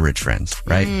up with their rich friends,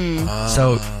 right?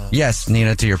 So, yes,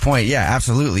 Nina, to your point, yeah,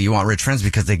 absolutely. You want rich friends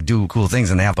because they do cool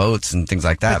things and they have boats and things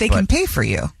like that. But they can pay for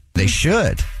you. They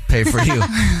should pay for you,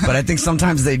 but I think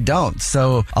sometimes they don't.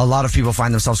 So a lot of people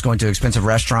find themselves going to expensive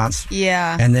restaurants,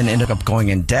 and then end up going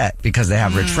in debt because they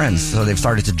have rich friends. So they've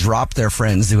started to drop their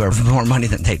friends who have more money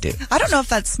than they do. I don't know if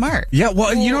that's smart. Yeah,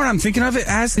 well, you know what I'm thinking of it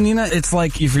as, Nina? It's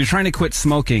like if you're trying to quit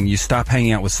smoking, you stop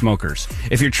hanging out with smokers.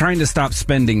 If you're trying to stop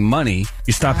spending money,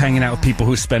 you stop hanging out with people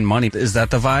who spend money. Is that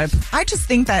the vibe? I just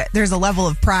think that there's a level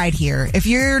of pride here. If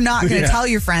you're not going to tell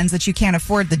your friends that you can't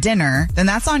afford the dinner, then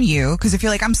that's on you. Because if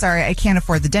you're like, I'm sorry, I can't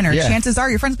afford the dinner, dinner, Yeah. chances are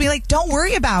your friends will be like, don't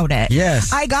worry about it.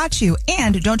 Yes. I got you.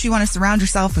 And don't you want to surround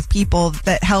yourself with people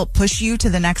that help push you to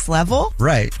the next level?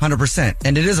 Right, 100%.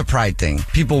 And it is a pride thing.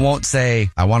 People won't say,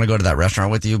 I want to go to that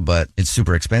restaurant with you, but it's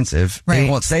super expensive. They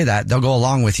won't say that. They'll go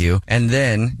along with you, and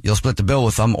then you'll split the bill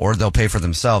with them, or they'll pay for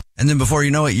themselves. And then before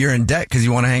you know it, you're in debt because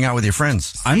you want to hang out with your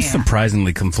friends. I'm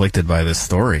surprisingly conflicted by this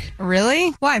story.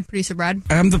 Really? Why? Producer Brad?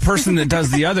 I'm the person that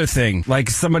does the other thing. Like,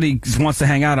 somebody wants to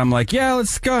hang out. I'm like, yeah,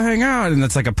 let's go hang out. And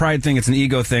it's like a pride thing. It's an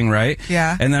ego thing, right?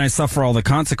 Yeah. And then I suffer all the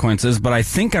consequences. But I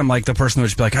think I'm like the person who would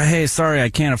just be like, hey, sorry, I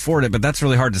can't afford it. But that's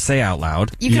really hard to say out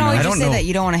loud. You can always just say that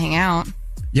you don't want to hang out.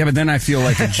 Yeah, but then I feel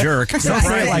like a jerk. Don't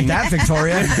say it like that,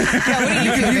 Victoria.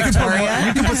 You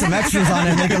can put some extras on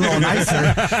it and make it a little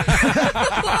nicer.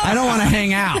 I don't want to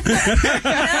hang out.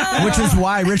 No. Which is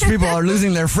why rich people are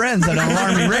losing their friends at an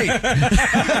alarming rate.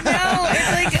 No,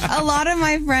 it's like a lot of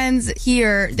my friends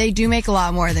here, they do make a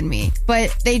lot more than me.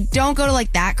 But they don't go to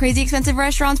like that crazy expensive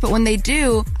restaurants. But when they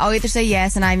do, I'll either say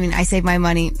yes, and I save my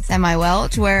money semi-well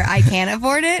to where I can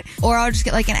afford it, or I'll just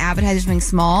get like an appetizer, something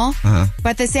small. But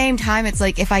at the same time, it's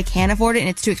like, if I can't afford it and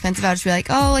it's too expensive, I'll just be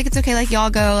like, oh, like, it's okay, like, y'all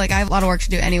go, like, I have a lot of work to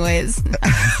do anyways.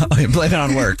 Oh, you blame it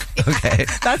on work. Okay.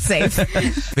 That's safe.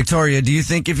 Victoria, do you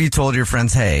think if you told your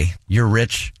friends, hey, you're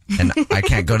rich and I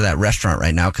can't go to that restaurant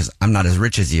right now because I'm not as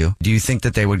rich as you, do you think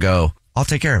that they would go, I'll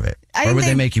take care of it? Or would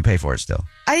they make you pay for it still?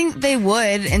 I think they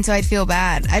would, and so I'd feel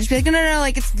bad. I'd just be like, no,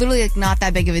 like, it's literally like not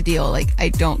that big of a deal. Like, I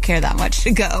don't care that much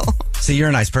to go. See, you're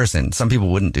a nice person. Some people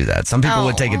wouldn't do that. Some people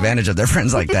would take advantage of their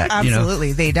friends like that. Absolutely.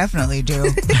 You know? They definitely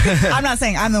do. I'm not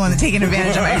saying I'm the one that's taking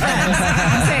advantage of my friends.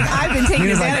 I'm saying I've been taken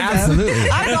advantage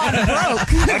of. I've gone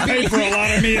broke. I paid for a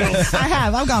lot of meals. I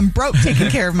have. I've gone broke taking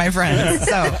care of my friends.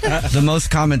 So the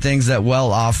most common things that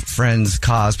well-off friends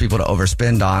cause people to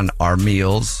overspend on are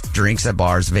meals, drinks at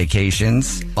bars,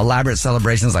 vacations, elaborate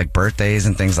celebrations like birthdays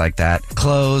and things like that,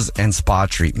 clothes, and spa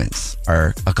treatments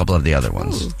are a couple of the other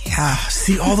ones. Ooh. Yeah.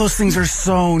 See, all those things are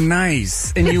so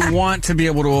nice, and you want to be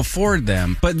able to afford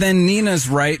them. But then Nina's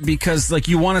right, because like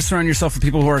you want to surround yourself with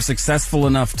people who are successful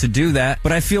enough to do that.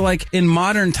 But I feel like in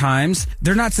modern times,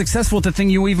 they're not successful at the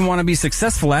thing you even want to be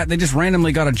successful at. They just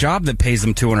randomly got a job that pays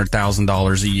them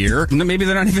 $200,000 a year. Maybe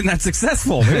they're not even that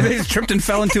successful. Maybe they just tripped and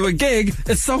fell into a gig.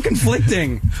 It's so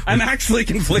conflicting. I'm actually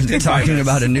conflicted. Talking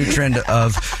about a new trend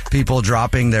of people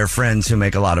dropping their friends who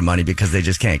make a lot of money because they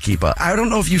just can't keep up. I don't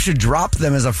know if you should drop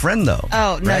them as a friend, though.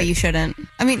 Oh, no, you shouldn't.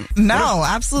 I mean, no,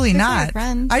 absolutely not.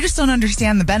 I just don't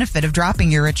understand the benefit of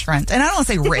dropping your rich friends. And I don't want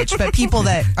to say rich, but people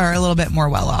that are a little bit more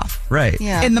well off. Right.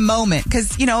 Yeah. In the moment.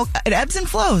 Because, you know, it ebbs and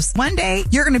flows. One day,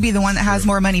 you're going to be the one that has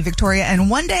more money, Victoria. And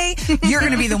one day, you're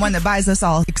going to be the one that buys us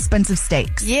all expensive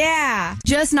steaks. Yeah.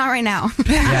 Just not right now.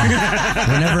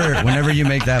 Yeah. Whenever you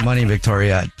make that money,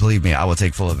 Victoria, believe me, I will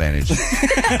take full advantage. Okay?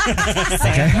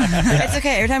 It's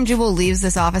okay. Every time Jubal leaves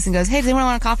this office and goes, hey, does anyone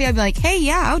want a coffee? I'd be like, hey,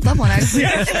 yeah, I would love one. Actually.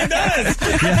 Yes, she does.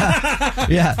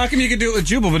 Yeah. How come you can do it with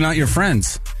Jubal but not your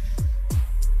friends?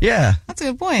 Yeah. That's a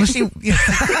good point. Well, she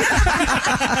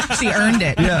earned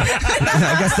it. Yeah.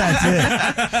 I guess that's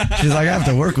it. She's like, I have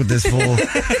to work with this fool.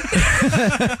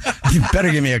 You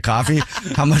better give me a coffee.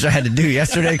 How much I had to do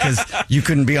yesterday because you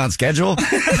couldn't be on schedule.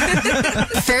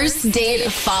 First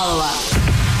date follow-up.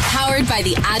 Powered by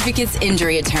the Advocates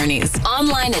Injury Attorneys.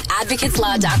 Online at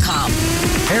advocateslaw.com.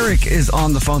 Eric is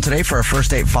on the phone today for a first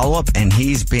date follow-up, and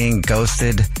he's being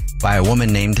ghosted by a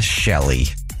woman named Shelly.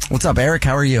 What's up, Eric?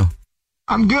 How are you?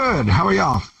 I'm good. How are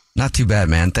y'all? Not too bad,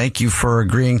 man. Thank you for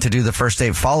agreeing to do the first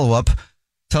date follow-up.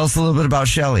 Tell us a little bit about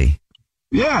Shelly.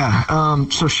 Yeah.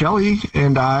 So Shelly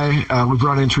and I, we've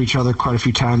run into each other quite a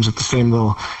few times at the same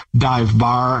little dive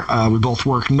bar. We both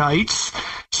work nights.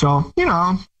 So, you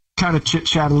know, kind of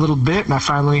chit-chat a little bit, and I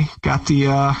finally got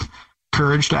the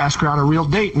courage to ask her on a real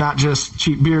date, not just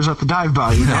cheap beers at the dive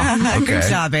bar, you know? Okay. Good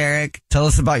job, Eric. Tell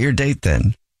us about your date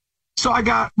then. So I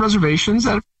got reservations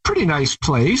at a pretty nice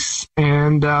place,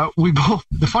 and we both,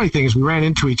 the funny thing is we ran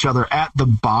into each other at the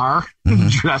bar,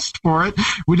 dressed for it.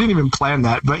 We didn't even plan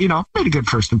that, but, you know, made a good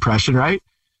first impression, right?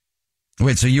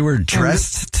 Wait, so you were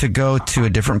dressed to go to a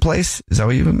different place? Is that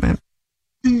what you meant?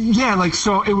 Yeah, like,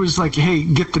 so it was like, hey,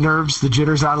 get the nerves, the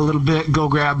jitters out a little bit, go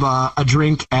grab a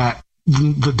drink at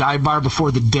the dive bar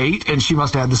before the date, and she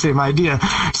must have had the same idea.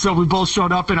 So we both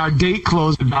showed up in our date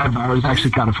clothes at the dive bar. It was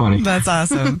actually kind of funny. That's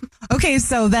awesome. Okay,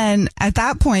 so then at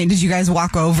that point, did you guys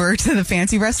walk over to the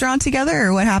fancy restaurant together,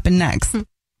 or what happened next?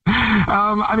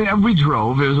 I mean, we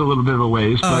drove. It was a little bit of a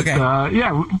ways, but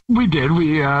yeah, we did.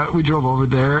 We drove over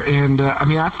there, and I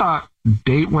mean, I thought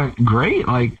date went great.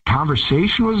 Like,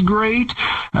 conversation was great.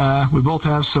 We both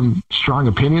have some strong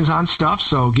opinions on stuff,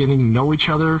 so getting to know each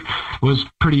other was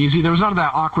pretty easy. There was none of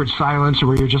that awkward silence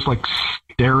where you're just like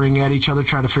staring at each other,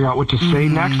 trying to figure out what to say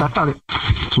next. I thought it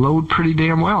flowed pretty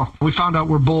damn well. We found out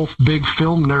we're both big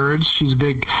film nerds. She's a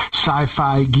big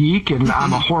sci-fi geek, and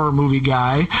I'm a horror movie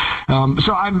guy.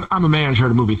 So I'm a manager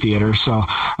at a movie theater. So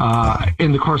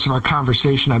in the course of our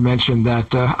conversation, I mentioned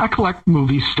that I collect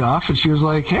movie stuff, and she was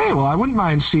like, "Hey, well, I wouldn't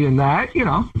mind seeing that," you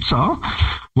know. So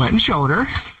went and showed her.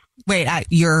 Wait, at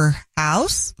your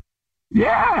house?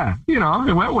 Yeah, you know,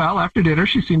 it went well. After dinner,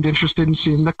 she seemed interested in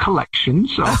seeing the collection.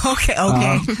 So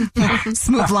Okay.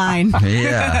 Smooth line.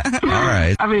 Yeah. All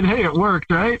right. I mean, hey, it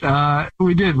worked, right?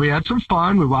 We did. We had some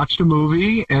fun. We watched a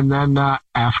movie, and then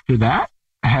after that,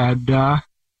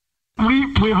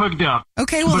 we hooked up.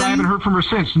 Okay, well, but I haven't heard from her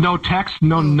since. No text,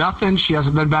 no nothing. She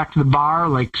hasn't been back to the bar.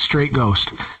 Like straight ghost.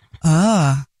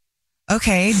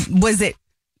 Okay. Was it,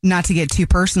 not to get too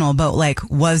personal, but like,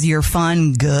 was your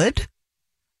fun good?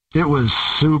 It was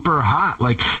super hot.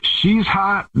 Like, she's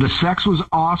hot. The sex was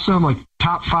awesome. Like,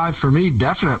 top 5 for me,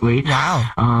 definitely.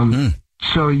 Wow.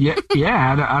 So, yeah,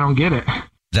 I don't get it.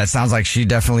 That sounds like she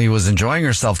definitely was enjoying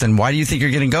herself. Then why do you think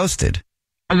you're getting ghosted?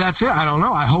 And that's it. I don't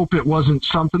know. I hope it wasn't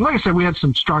something. Like I said, we had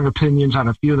some strong opinions on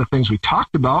a few of the things we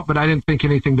talked about, but I didn't think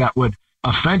anything that would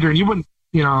offend her. And you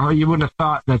wouldn't have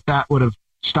thought that would have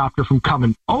stopped her from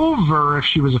coming over if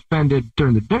she was offended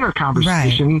during the dinner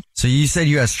conversation. Right. So you said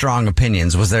you had strong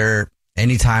opinions. Was there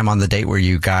any time on the date where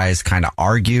you guys kind of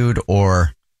argued,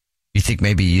 or you think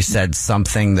maybe you said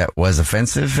something that was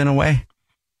offensive in a way?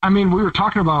 I mean, we were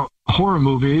talking about horror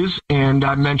movies, and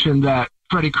I mentioned that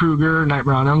Freddy Krueger,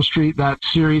 Nightmare on Elm Street, that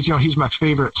series, you know, he's my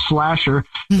favorite slasher.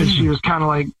 And she was kind of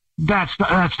like, that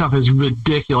stuff is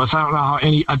ridiculous. I don't know how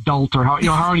any adult or how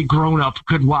any grown up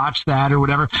could watch that or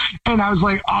whatever. And I was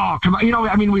like, oh, come on. You know,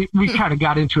 I mean, we kind of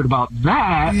got into it about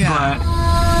that, but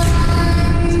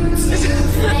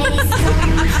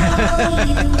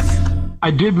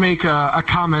I did make a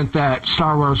comment that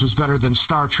Star Wars was better than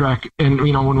Star Trek. And,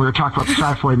 you know, when we were talking about the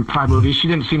sci-fi movies, she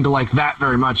didn't seem to like that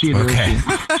very much either. Okay.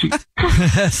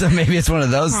 So maybe it's one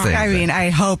of those things. I mean, I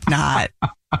hope not.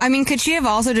 I mean, could she have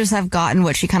also just have gotten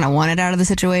what she kind of wanted out of the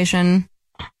situation?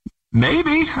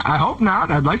 Maybe. I hope not.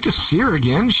 I'd like to see her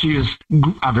again.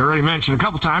 I've already mentioned a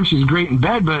couple times, she's great in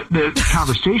bed, but the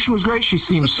conversation was great. She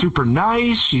seems super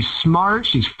nice. She's smart.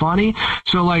 She's funny.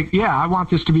 So, like, yeah, I want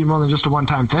this to be more than just a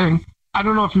one-time thing. I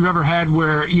don't know if you've ever had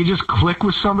where you just click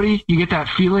with somebody. You get that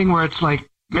feeling where it's like,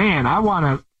 man, I want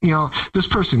to, you know, this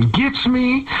person gets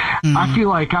me. I feel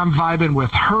like I'm vibing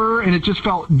with her, and it just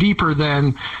felt deeper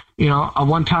than, you know, a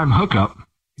one-time hookup.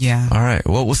 Yeah. All right.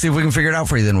 Well, we'll see if we can figure it out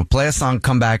for you. Then we'll play a song,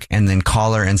 come back, and then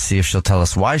call her and see if she'll tell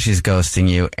us why she's ghosting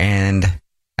you, and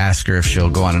ask her if she'll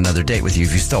go on another date with you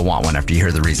if you still want one after you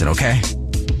hear the reason, okay?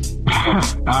 All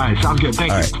right. Sounds good.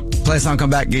 Thank you. All right. Play a song, come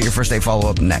back, get your first date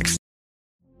follow-up next.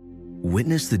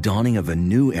 Witness the dawning of a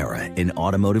new era in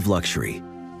automotive luxury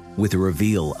with a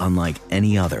reveal unlike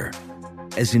any other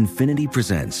as Infiniti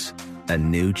presents a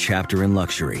new chapter in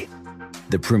luxury,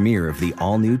 the premiere of the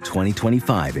all-new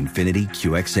 2025 Infiniti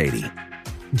QX80.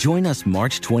 Join us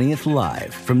March 20th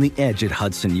live from the Edge at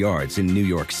Hudson Yards in New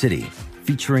York City,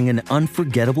 featuring an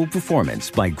unforgettable performance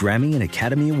by Grammy and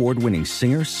Academy Award-winning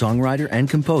singer, songwriter, and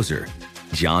composer,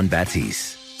 Jon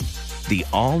Batiste. The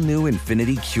all-new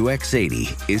Infiniti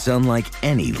QX80 is unlike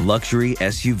any luxury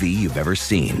SUV you've ever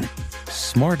seen.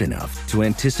 Smart enough to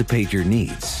anticipate your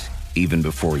needs, even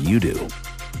before you do.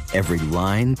 Every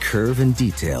line, curve, and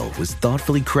detail was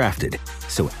thoughtfully crafted,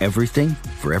 so everything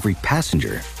for every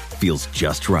passenger feels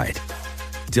just right.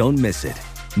 Don't miss it.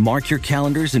 Mark your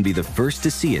calendars and be the first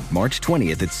to see it March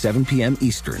 20th at 7 p.m.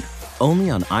 Eastern, only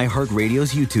on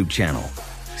iHeartRadio's YouTube channel.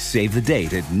 Save the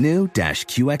date at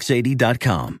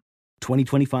new-QX80.com.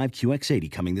 2025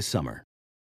 QX80 coming this summer.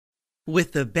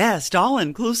 With the best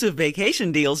all-inclusive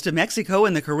vacation deals to Mexico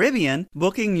and the Caribbean,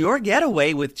 booking your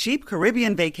getaway with Cheap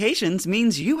Caribbean Vacations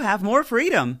means you have more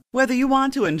freedom. Whether you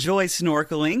want to enjoy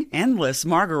snorkeling, endless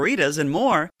margaritas, and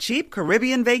more, Cheap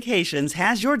Caribbean Vacations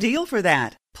has your deal for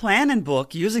that. Plan and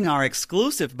book using our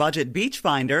exclusive budget beach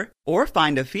finder, or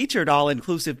find a featured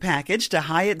all-inclusive package to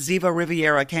Hyatt Ziva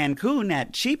Riviera Cancun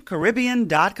at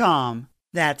cheapcaribbean.com.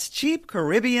 That's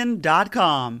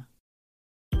cheapcaribbean.com.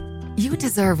 You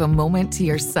deserve a moment to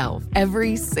yourself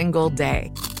every single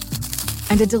day.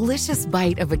 And a delicious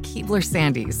bite of a Keebler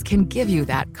Sandies can give you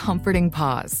that comforting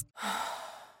pause.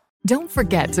 Don't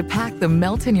forget to pack the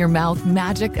melt-in-your-mouth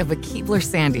magic of a Keebler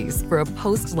Sandies for a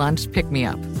post-lunch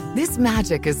pick-me-up. This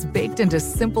magic is baked into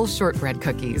simple shortbread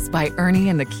cookies by Ernie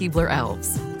and the Keebler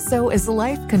Elves. So as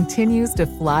life continues to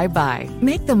fly by,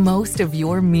 make the most of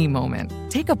your me moment.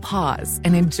 Take a pause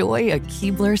and enjoy a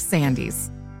Keebler Sandies.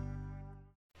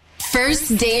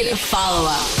 First date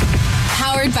follow-up.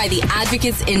 Powered by the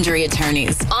Advocates Injury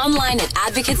Attorneys. Online at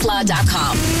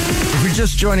advocateslaw.com. If you're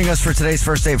just joining us for today's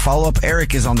first date follow-up,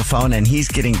 Eric is on the phone and he's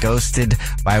getting ghosted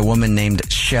by a woman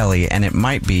named Shelly. And it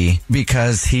might be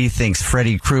because he thinks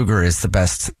Freddy Krueger is the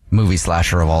best movie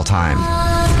slasher of all time.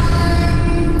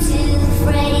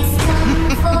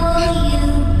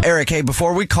 Eric, hey,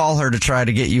 before we call her to try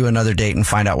to get you another date and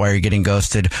find out why you're getting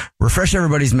ghosted, refresh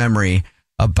everybody's memory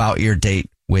about your date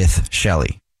with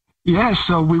Shelly. Yeah,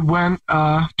 so we went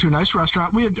to a nice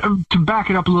restaurant. We had, to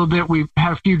back it up a little bit, we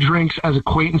had a few drinks as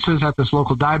acquaintances at this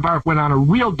local dive bar. Went on a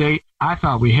real date. I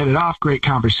thought we hit it off. Great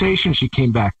conversation. She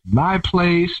came back to my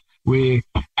place. We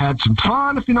had some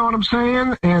fun, if you know what I'm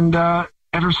saying. And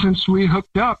ever since we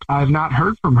hooked up, I've not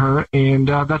heard from her, and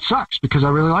that sucks because I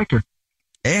really like her.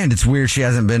 And it's weird she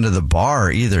hasn't been to the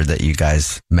bar either that you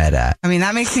guys met at. I mean,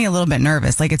 that makes me a little bit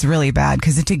nervous. Like, it's really bad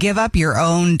because to give up your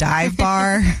own dive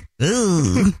bar.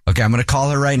 Ooh. Okay, I'm going to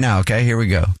call her right now. Okay, here we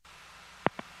go.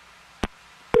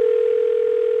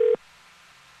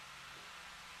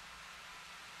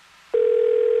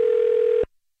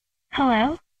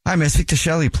 Hello? Hi, may I speak to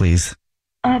Shelly, please?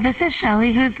 This is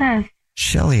Shelly. Who's this?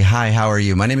 Shelly, hi, how are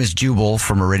you? My name is Jubal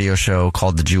from a radio show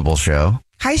called The Jubal Show.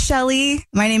 Hi, Shelly.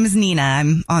 My name is Nina.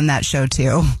 I'm on that show,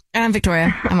 too. And I'm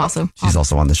Victoria. I'm also. She's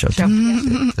also on the show,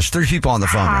 too. There's 3 people on the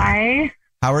phone. Hi. Right?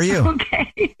 How are you?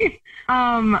 Okay.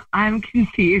 I'm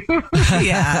confused.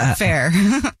 Yeah, fair.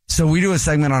 So we do a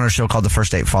segment on our show called the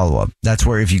First Date Follow-Up. That's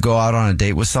where if you go out on a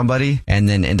date with somebody and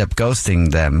then end up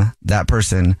ghosting them, that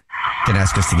person can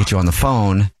ask us to get you on the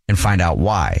phone and find out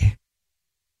why.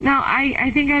 No,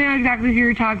 I think I know exactly who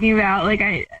you're talking about.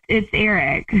 It's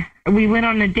Eric. We went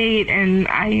on a date and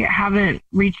I haven't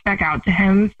reached back out to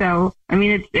him. So, I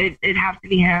mean, it has to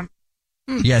be him.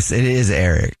 Yes, it is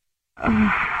Eric.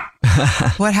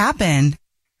 What happened?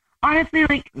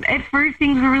 Honestly, at first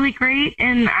things were really great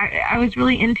and I was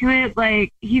really into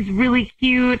it. He's really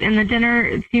cute and the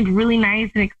dinner seemed really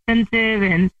nice and expensive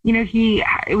and,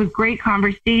 it was great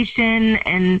conversation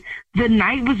and the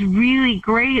night was really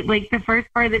great. The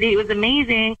first part of the date was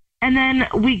amazing. And then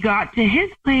we got to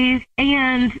his place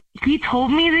and he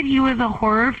told me that he was a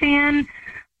horror fan,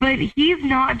 but he's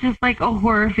not just a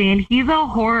horror fan. He's a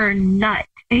horror nut.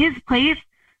 His place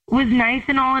was nice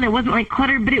and all, and it wasn't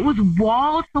cluttered, but it was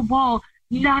wall to wall,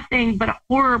 nothing but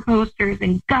horror posters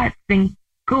and guts and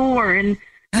gore and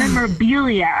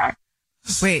memorabilia.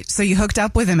 Wait, so you hooked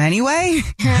up with him anyway?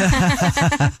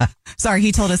 Sorry,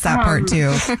 he told us that part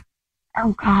too.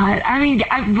 Oh God. I mean,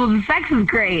 the sex was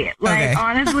great. Okay.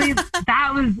 Honestly,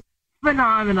 that was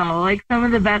phenomenal. Some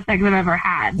of the best sex I've ever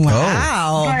had.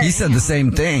 Wow. But, he said the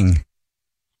same thing.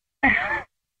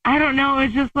 I don't know.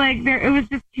 It was just it was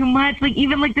just too much.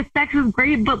 Even the sex was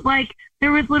great, but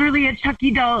there was literally a Chucky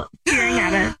doll staring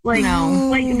at us. No.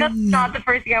 That's not the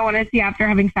first thing I want to see after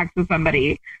having sex with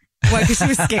somebody. What? Because she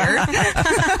was scared.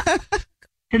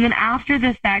 And then after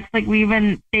the sex, we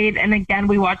even stayed, and again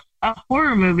we watched a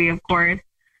horror movie, of course.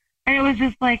 And it was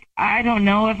just I don't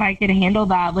know if I could handle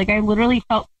that. I literally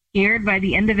felt scared by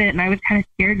the end of it, and I was kind of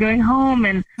scared going home,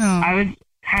 and I was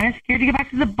kind of scared to go back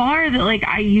to the bar that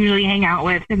I usually hang out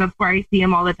with because that's where I see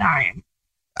him all the time.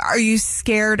 Are you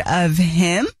scared of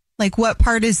him? What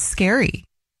part is scary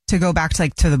to go back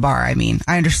to the bar? I mean,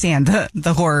 I understand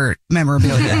the horror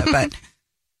memorabilia, but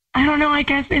I don't know. I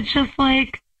guess it's just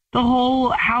the whole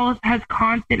house has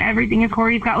constant, everything is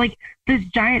horror. He's got this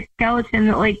giant skeleton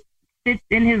that sits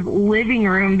in his living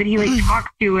room that he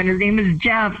talks to, and his name is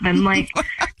Jeff, and he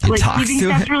thinks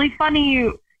that's really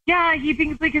funny. Yeah, he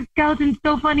thinks his skeleton's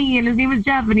so funny and his name is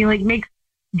Jeff and he makes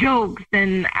jokes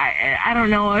and I don't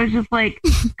know. I was just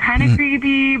kind of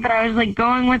creepy, but I was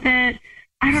going with it.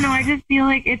 I don't know. I just feel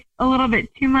it's a little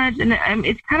bit too much and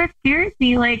it's kind of scares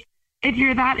me. If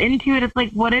you're that into it, it's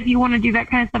what if you want to do that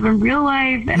kind of stuff in real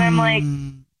life? And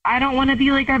I'm I don't want to be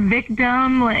a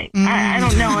victim. I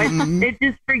don't know. It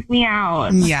just freaked me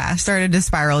out. Yeah, started to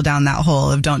spiral down that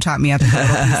hole of don't chop me up in little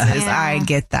pieces. Yeah. I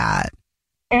get that.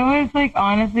 It was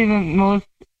honestly the most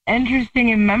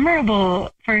interesting and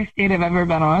memorable first date I've ever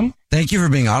been on. Thank you for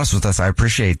being honest with us. I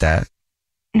appreciate that.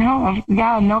 No,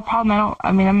 yeah, no problem.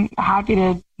 I'm happy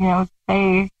to,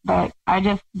 say that I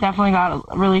just definitely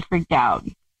got really freaked out.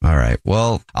 All right.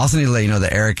 Well, I also need to let you know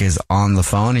that Eric is on the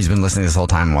phone. He's been listening this whole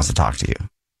time and wants to talk to you.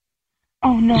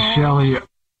 Oh, no. Shelly,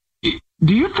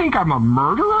 do you think I'm a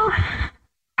murderer?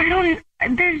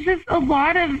 There's just a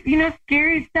lot of,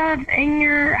 scary stuff in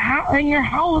your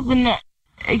house, and,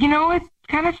 it's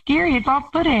kind of scary. It's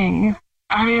off-putting.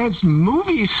 I mean, it's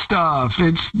movie stuff.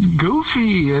 It's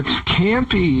goofy. It's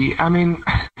campy. I mean,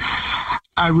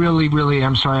 I really, really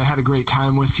am sorry. I had a great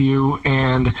time with you,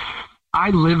 and I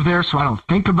live there, so I don't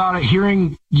think about it.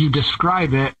 Hearing you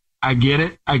describe it, I get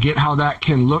it. I get how that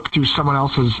can look through someone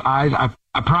else's eyes.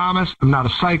 I promise I'm not a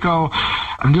psycho.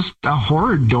 I'm just a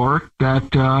horror dork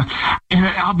that, and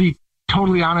I'll be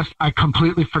totally honest, I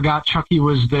completely forgot Chucky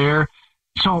was there.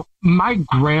 So my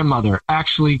grandmother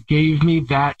actually gave me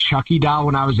that Chucky doll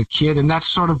when I was a kid, and that's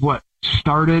sort of what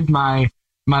started my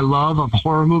love of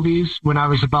horror movies when I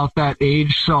was about that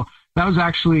age. So that was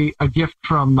actually a gift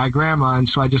from my grandma, and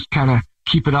so I just kind of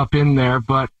keep it up in there.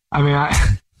 But I mean,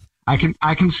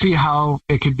 I can see how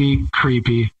it could be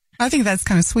creepy. I think that's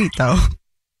kind of sweet, though.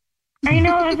 I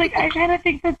know. I was like, I kind of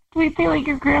think that's sweet thing, like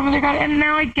your grandmother got it, and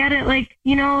now I get it. Like,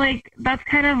 you know, like that's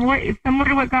kind of what similar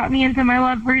to what got me into my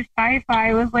love for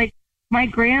sci-fi was like my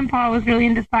grandpa was really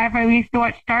into sci-fi. We used to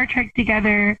watch Star Trek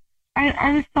together.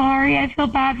 I'm sorry. I feel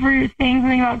bad for saying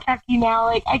something about Chucky now.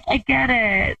 Like, I get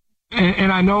it.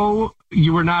 And I know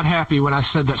you were not happy when I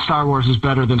said that Star Wars is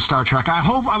better than Star Trek.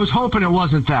 I was hoping it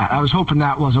wasn't that. I was hoping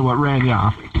that wasn't what ran you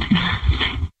off.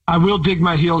 I will dig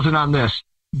my heels in on this.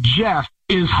 Jeff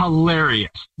is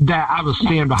hilarious. That I will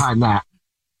stand behind that.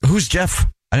 Who's Jeff?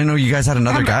 I didn't know you guys had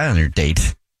another guy on your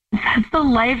date. That's the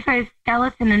life-size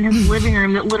skeleton in his living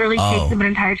room that literally takes up an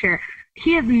entire chair.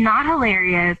 He is not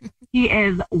hilarious. He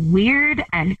is weird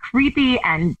and creepy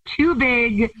and too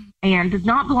big and does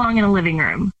not belong in a living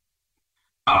room.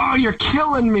 Oh, you're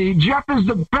killing me. Jeff is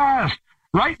the best.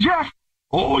 Right, Jeff?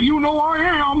 Oh, you know I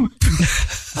am.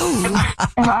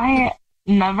 If I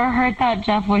never heard that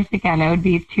Jeff voice again, it would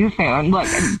be too soon. Look,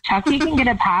 Chucky can get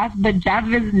a pass, but Jeff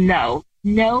is no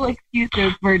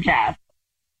excuses for Jeff.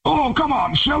 Oh, come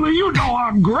on, Shelly. You know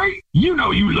I'm great. You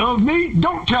know you love me.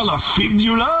 Don't tell a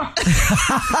fibula.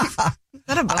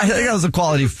 I think that was a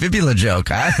quality fibula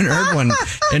joke. I haven't heard one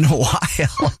in a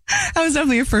while. That was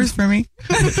definitely a first for me.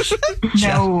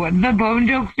 No, the bone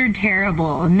jokes are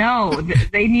terrible. No,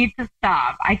 they need to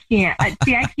stop. I can't. I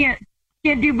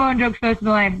can't do bone jokes most of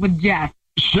the life with Jeff.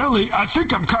 Shelly, I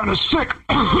think I'm kind of sick.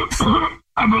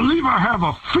 I believe I have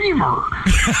a femur.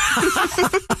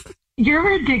 You're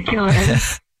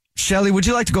ridiculous. Shelly, would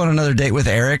you like to go on another date with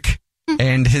Eric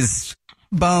and his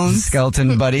bones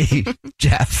skeleton buddy,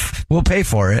 Jeff? We'll pay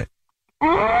for it.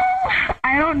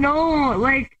 I don't know.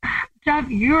 Like, Jeff,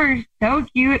 you are so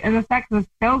cute and the sex was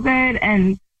so good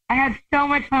and I had so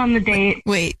much fun on the date.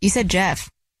 Wait, you said Jeff.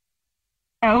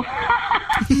 Oh.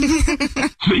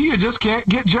 So you just can't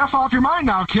get Jeff off your mind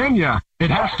now, can you? It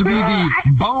has to be the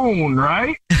bone,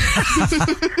 right?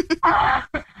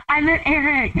 I meant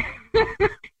Eric.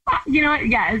 You know what?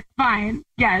 Yes, fine.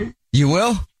 Yes. You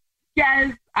will?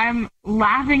 Yes. I'm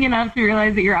laughing enough to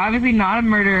realize that you're obviously not a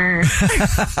murderer.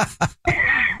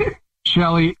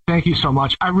 Shelly, thank you so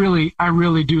much. I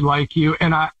really do like you.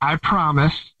 And I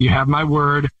promise, you have my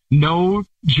word, no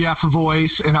Jeff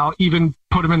voice, and I'll even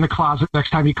put him in the closet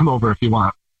next time you come over if you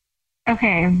want.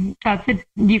 Okay,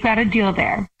 you got a deal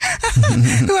there.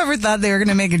 Whoever thought they were going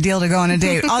to make a deal to go on a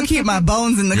date? I'll keep my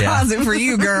bones in the closet for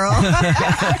you, girl.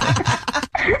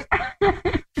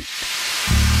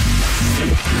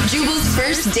 Jubal's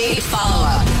first date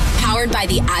follow-up. Powered by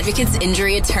the Advocates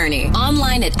Injury Attorney.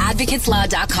 Online at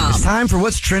advocateslaw.com. It's time for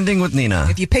What's Trending with Nina.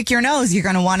 If you pick your nose, you're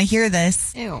going to want to hear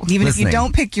this. Ew. Even if you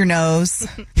don't pick your nose,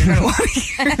 you're going to want to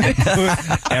hear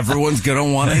it. Everyone's going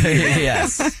to want to hear it.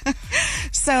 Yes.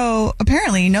 So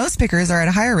apparently nose pickers are at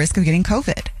a higher risk of getting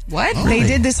COVID. What? They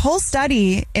did this whole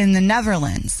study in the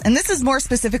Netherlands. And this is more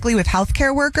specifically with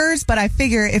healthcare workers, but I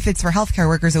figure if it's for healthcare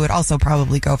workers, it would also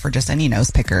probably go for just any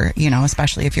nose picker, you know,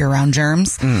 especially if you're around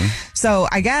germs. So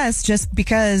I guess just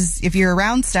because if you're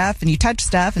around stuff and you touch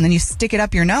stuff and then you stick it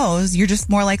up your nose, you're just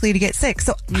more likely to get sick.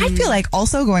 So I feel like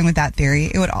also going with that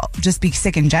theory, it would just be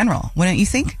sick in general. Wouldn't you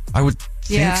think? I would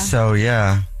think so,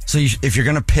 yeah. So if you're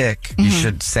going to pick, you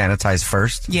should sanitize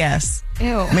first? Yes.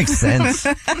 Ew. Makes sense.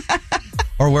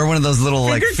 Or wear one of those little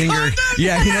finger.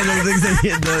 Yeah, you know those things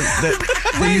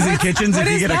that they use in kitchens if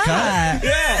you get a cut.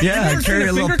 Yeah, carry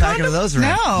a little packet of those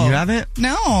around. No. You haven't?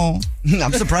 No.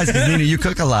 I'm surprised because Nina, you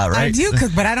cook a lot, right? I do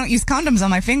cook, but I don't use condoms on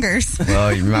my fingers.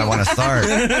 Well, you might want to start.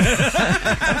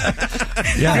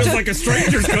 Feels like a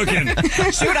stranger's cooking.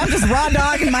 Shoot, I'm just raw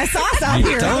dogging my sauce out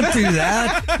here. Don't do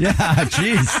that. Yeah,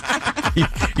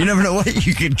 jeez. You never know what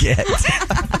you could get.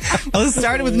 Well, it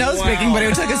started with nose picking, but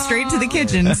it took us straight to the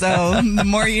kitchen. So the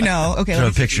more you know. Okay. Show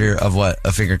a picture of what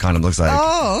a finger condom looks like.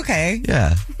 Oh, okay.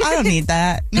 Yeah. I don't need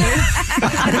that.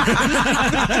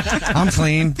 I'm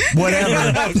clean.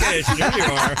 Whatever. Okay, sure you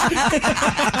are.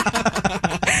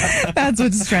 That's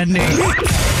what's trending.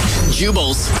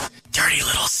 Jubal's dirty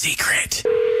little secret.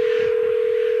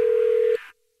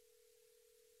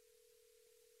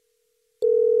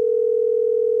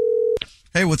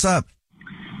 Hey, what's up?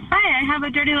 Hi, I have a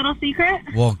dirty little secret?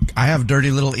 Well, I have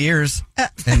dirty little ears,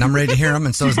 and I'm ready to hear them,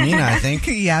 and so is Nina, I think.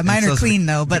 Yeah, mine are clean,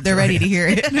 though, but they're ready to hear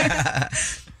it.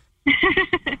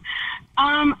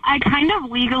 I kind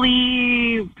of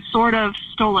legally sort of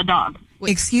stole a dog.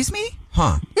 Excuse me?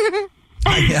 Huh.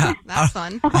 Yeah. That's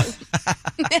fun.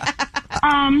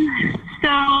 So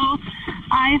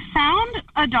I found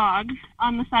a dog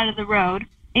on the side of the road,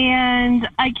 and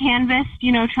I canvassed,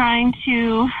 trying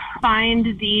to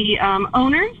find the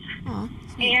owners.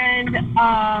 And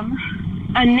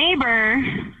a neighbor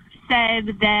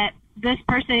said that this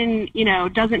person,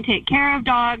 doesn't take care of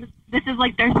dogs. This is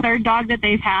like their third dog that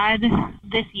they've had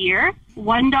this year.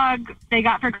 One dog they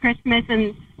got for Christmas,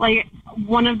 and like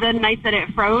one of the nights that it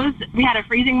froze, we had a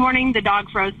freezing warning. The dog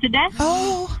froze to death.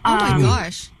 Oh my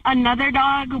gosh. Another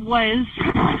dog was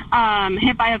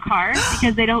hit by a car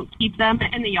because they don't keep them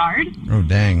in the yard. Oh,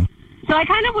 dang. So I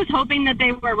kind of was hoping that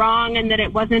they were wrong and that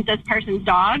it wasn't this person's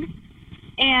dog.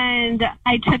 And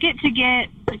I took it to get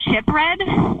the chip read.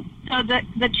 So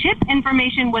the chip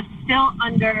information was still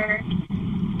under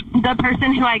the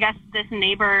person who I guess this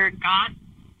neighbor got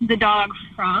the dog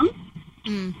from.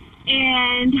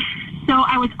 And so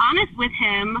I was honest with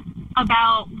him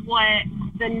about what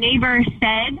the neighbor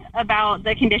said about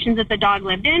the conditions that the dog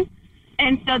lived in.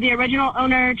 And so the original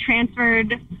owner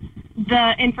transferred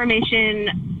the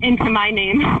information into my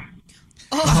name.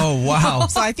 Oh, wow.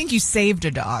 So I think you saved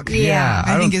a dog. Yeah.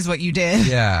 I think is what you did.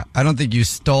 Yeah. I don't think you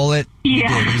stole it.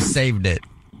 Yeah. You did. You saved it.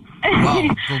 Wow.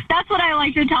 That's what I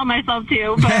like to tell myself,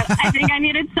 too. But I think I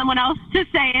needed someone else to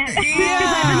say it because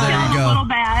I've been feeling a little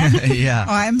bad. Yeah.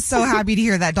 Oh, I'm so happy to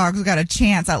hear that dog's got a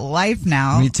chance at life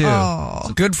now. Me too. Oh.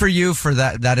 So good for you for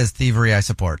that. That is thievery I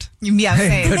support. Yeah,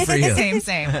 same. Good for you.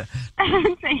 Same.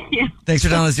 Thank you. Thanks for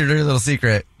telling us your dirty little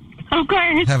secret. Of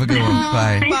course. Have a good one.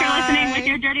 Bye. Thanks for listening with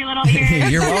your dirty little ears.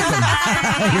 You're welcome.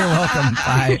 You're welcome.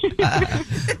 Bye.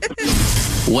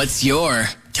 What's your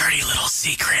dirty little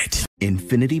secret?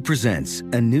 Infiniti presents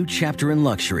a new chapter in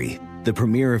luxury, the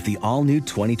premiere of the all-new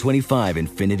 2025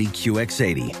 Infiniti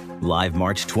QX80, live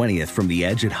March 20th from the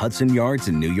Edge at Hudson Yards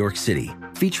in New York City,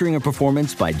 featuring a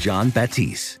performance by John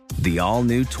Batiste. The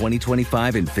all-new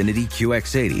 2025 Infiniti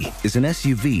QX80 is an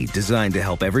SUV designed to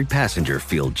help every passenger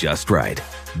feel just right.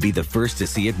 Be the first to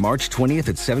see it March 20th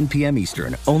at 7 p.m.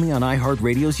 Eastern, only on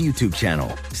iHeartRadio's YouTube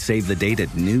channel. Save the date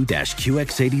at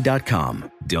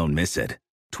new-QX80.com. Don't miss it.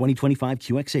 2025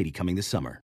 QX80 coming this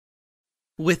summer.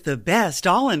 With the best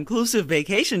all-inclusive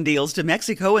vacation deals to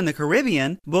Mexico and the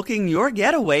Caribbean, booking your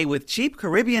getaway with Cheap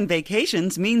Caribbean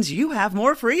Vacations means you have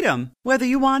more freedom. Whether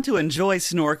you want to enjoy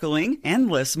snorkeling,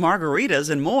 endless margaritas,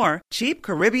 and more, Cheap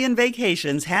Caribbean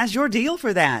Vacations has your deal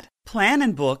for that. Plan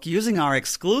and book using our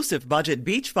exclusive budget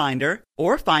beach finder,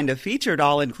 or find a featured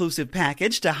all-inclusive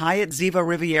package to Hyatt Ziva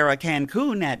Riviera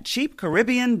Cancun at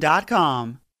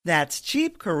cheapcaribbean.com. That's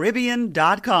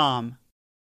cheapcaribbean.com.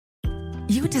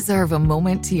 You deserve a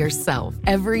moment to yourself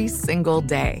every single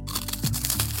day.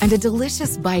 And a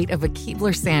delicious bite of a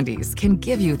Keebler Sandies can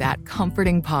give you that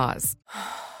comforting pause.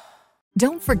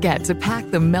 Don't forget to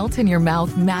pack the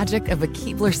melt-in-your-mouth magic of a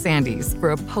Keebler Sandies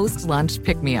for a post-lunch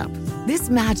pick-me-up. This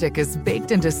magic is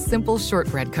baked into simple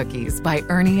shortbread cookies by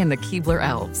Ernie and the Keebler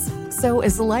Elves. So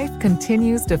as life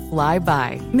continues to fly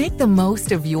by, make the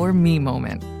most of your me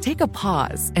moment. Take a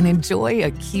pause and enjoy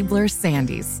a Keebler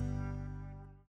Sandies.